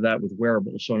achieve a lot of that with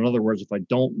wearables. So in other words, if I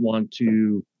don't want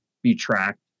to be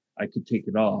tracked, I could take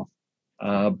it off.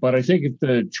 But I think if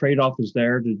the trade-off is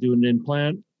there to do an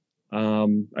implant,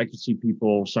 I could see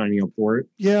people signing up for it.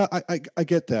 Yeah, I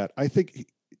get that. I think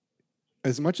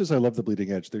as much as I love the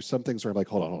bleeding edge, there's some things where I'm like,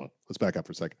 hold on. Let's back up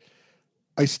for a second.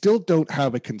 I still don't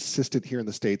have a consistent here in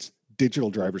the States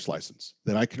digital driver's license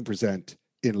that I can present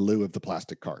in lieu of the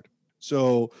plastic card.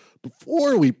 So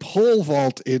before we pole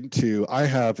vault into, I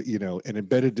have, an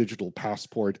embedded digital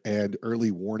passport and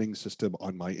early warning system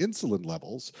on my insulin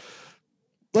levels.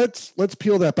 Let's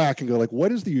peel that back and go like,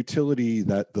 what is the utility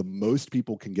that the most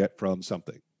people can get from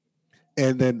something?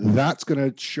 And then that's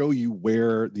going to show you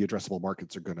where the addressable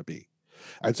markets are going to be.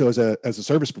 And so as a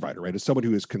service provider, right, as someone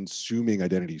who is consuming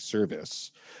identity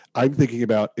service, I'm thinking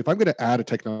about, if I'm going to add a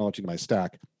technology to my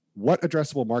stack, what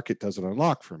addressable market does it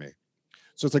unlock for me?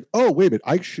 So it's like, oh, wait a minute,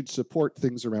 I should support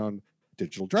things around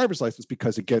digital driver's license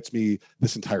because it gets me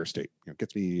this entire state. It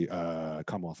gets me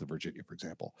Commonwealth of Virginia, for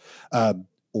example,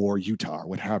 or Utah, or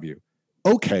what have you.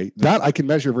 Okay, that I can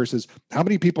measure versus how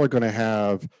many people are going to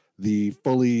have the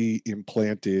fully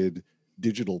implanted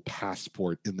digital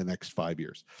passport in the next 5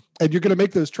 years. And you're going to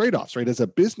make those trade-offs, right? As a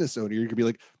business owner, you're going to be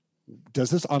like, does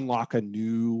this unlock a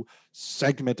new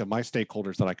segment of my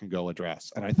stakeholders that I can go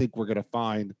address? And I think we're going to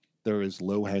find there is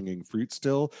low-hanging fruit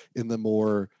still in the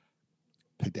more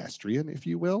pedestrian, if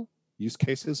you will, use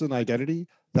cases and identity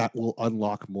that will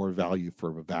unlock more value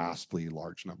for vastly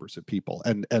large numbers of people.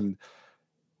 And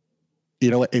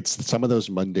it's some of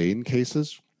those mundane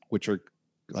cases, which are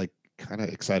like kind of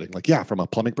exciting. Like, yeah, from a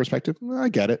plumbing perspective, I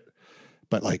get it.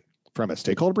 But like from a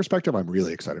stakeholder perspective, I'm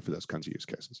really excited for those kinds of use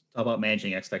cases. All about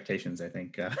managing expectations, I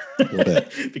think, a little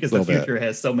bit. Because the future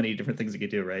has so many different things you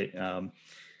could do, right?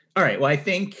 All right. Well, I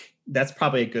think that's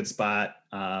probably a good spot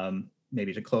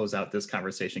maybe to close out this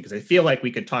conversation, because I feel like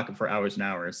we could talk for hours and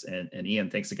hours. And Ian,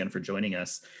 thanks again for joining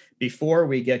us. Before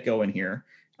we get going here,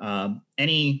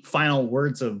 any final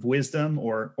words of wisdom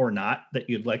or not that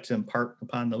you'd like to impart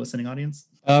upon the listening audience?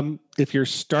 If you're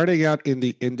starting out in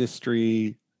the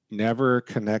industry, never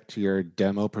connect your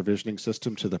demo provisioning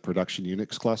system to the production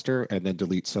Unix cluster and then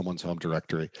delete someone's home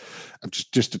directory.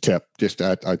 Just a tip, just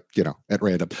at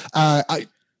random. I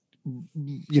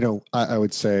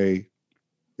would say,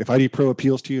 if ID Pro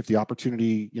appeals to you, if the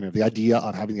opportunity, the idea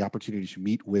of having the opportunity to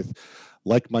meet with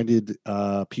like-minded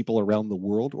people around the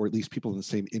world, or at least people in the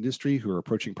same industry who are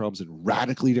approaching problems in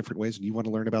radically different ways, and you want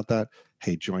to learn about that,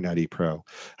 hey, join ID Pro.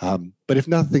 But if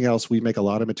nothing else, we make a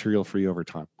lot of material for you over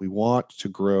time. We want to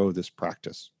grow this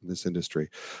practice in this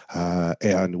industry,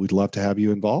 and we'd love to have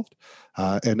you involved.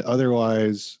 And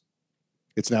otherwise,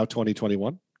 it's now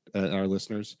 2021, and our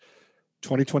listeners,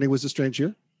 2020 was a strange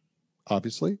year,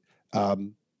 obviously.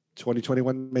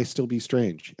 2021 may still be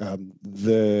strange.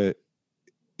 The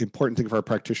important thing for our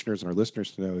practitioners and our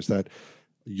listeners to know is that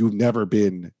you've never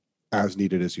been as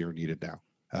needed as you're needed now.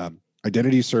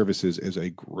 Identity services is a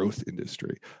growth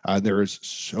industry. There is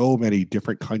so many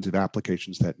different kinds of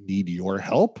applications that need your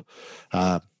help.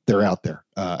 They're out there.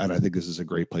 And I think this is a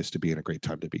great place to be and a great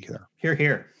time to be there. Hear,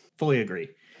 hear. Fully agree.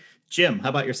 Jim, how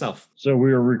about yourself? So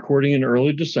we are recording in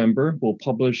early December. We'll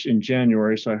publish in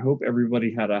January. So I hope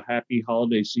everybody had a happy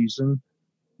holiday season,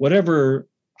 whatever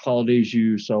holidays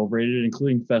you celebrated,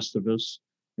 including Festivus.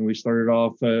 And we started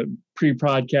off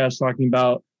pre-podcast talking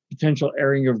about potential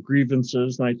airing of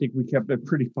grievances. And I think we kept it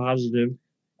pretty positive.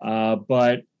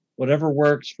 But whatever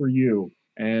works for you.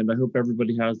 And I hope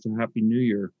everybody has a happy new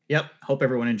year. Yep. Hope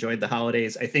everyone enjoyed the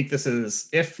holidays. I think this is,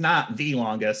 if not the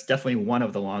longest, definitely one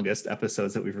of the longest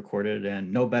episodes that we've recorded,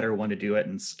 and no better one to do it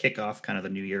and kick off kind of the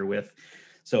new year with.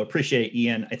 So appreciate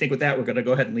Ian. I think with that, we're going to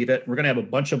go ahead and leave it. We're going to have a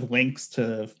bunch of links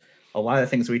to a lot of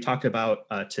things we talked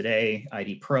about today,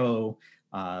 ID Pro,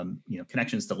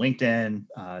 connections to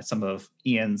LinkedIn, some of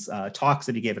Ian's talks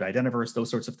that he gave at Identiverse, those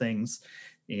sorts of things,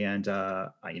 and,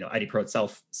 ID Pro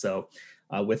itself. So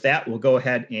with that, we'll go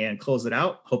ahead and close it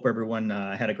out. Hope everyone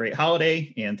had a great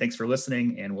holiday, and thanks for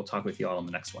listening, and we'll talk with you all in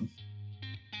the next one.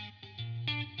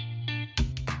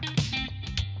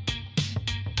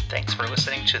 Thanks for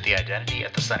listening to the Identity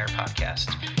at the Center podcast.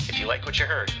 If you like what you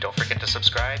heard, don't forget to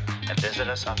subscribe and visit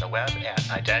us on the web at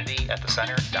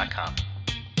identityatthecenter.com.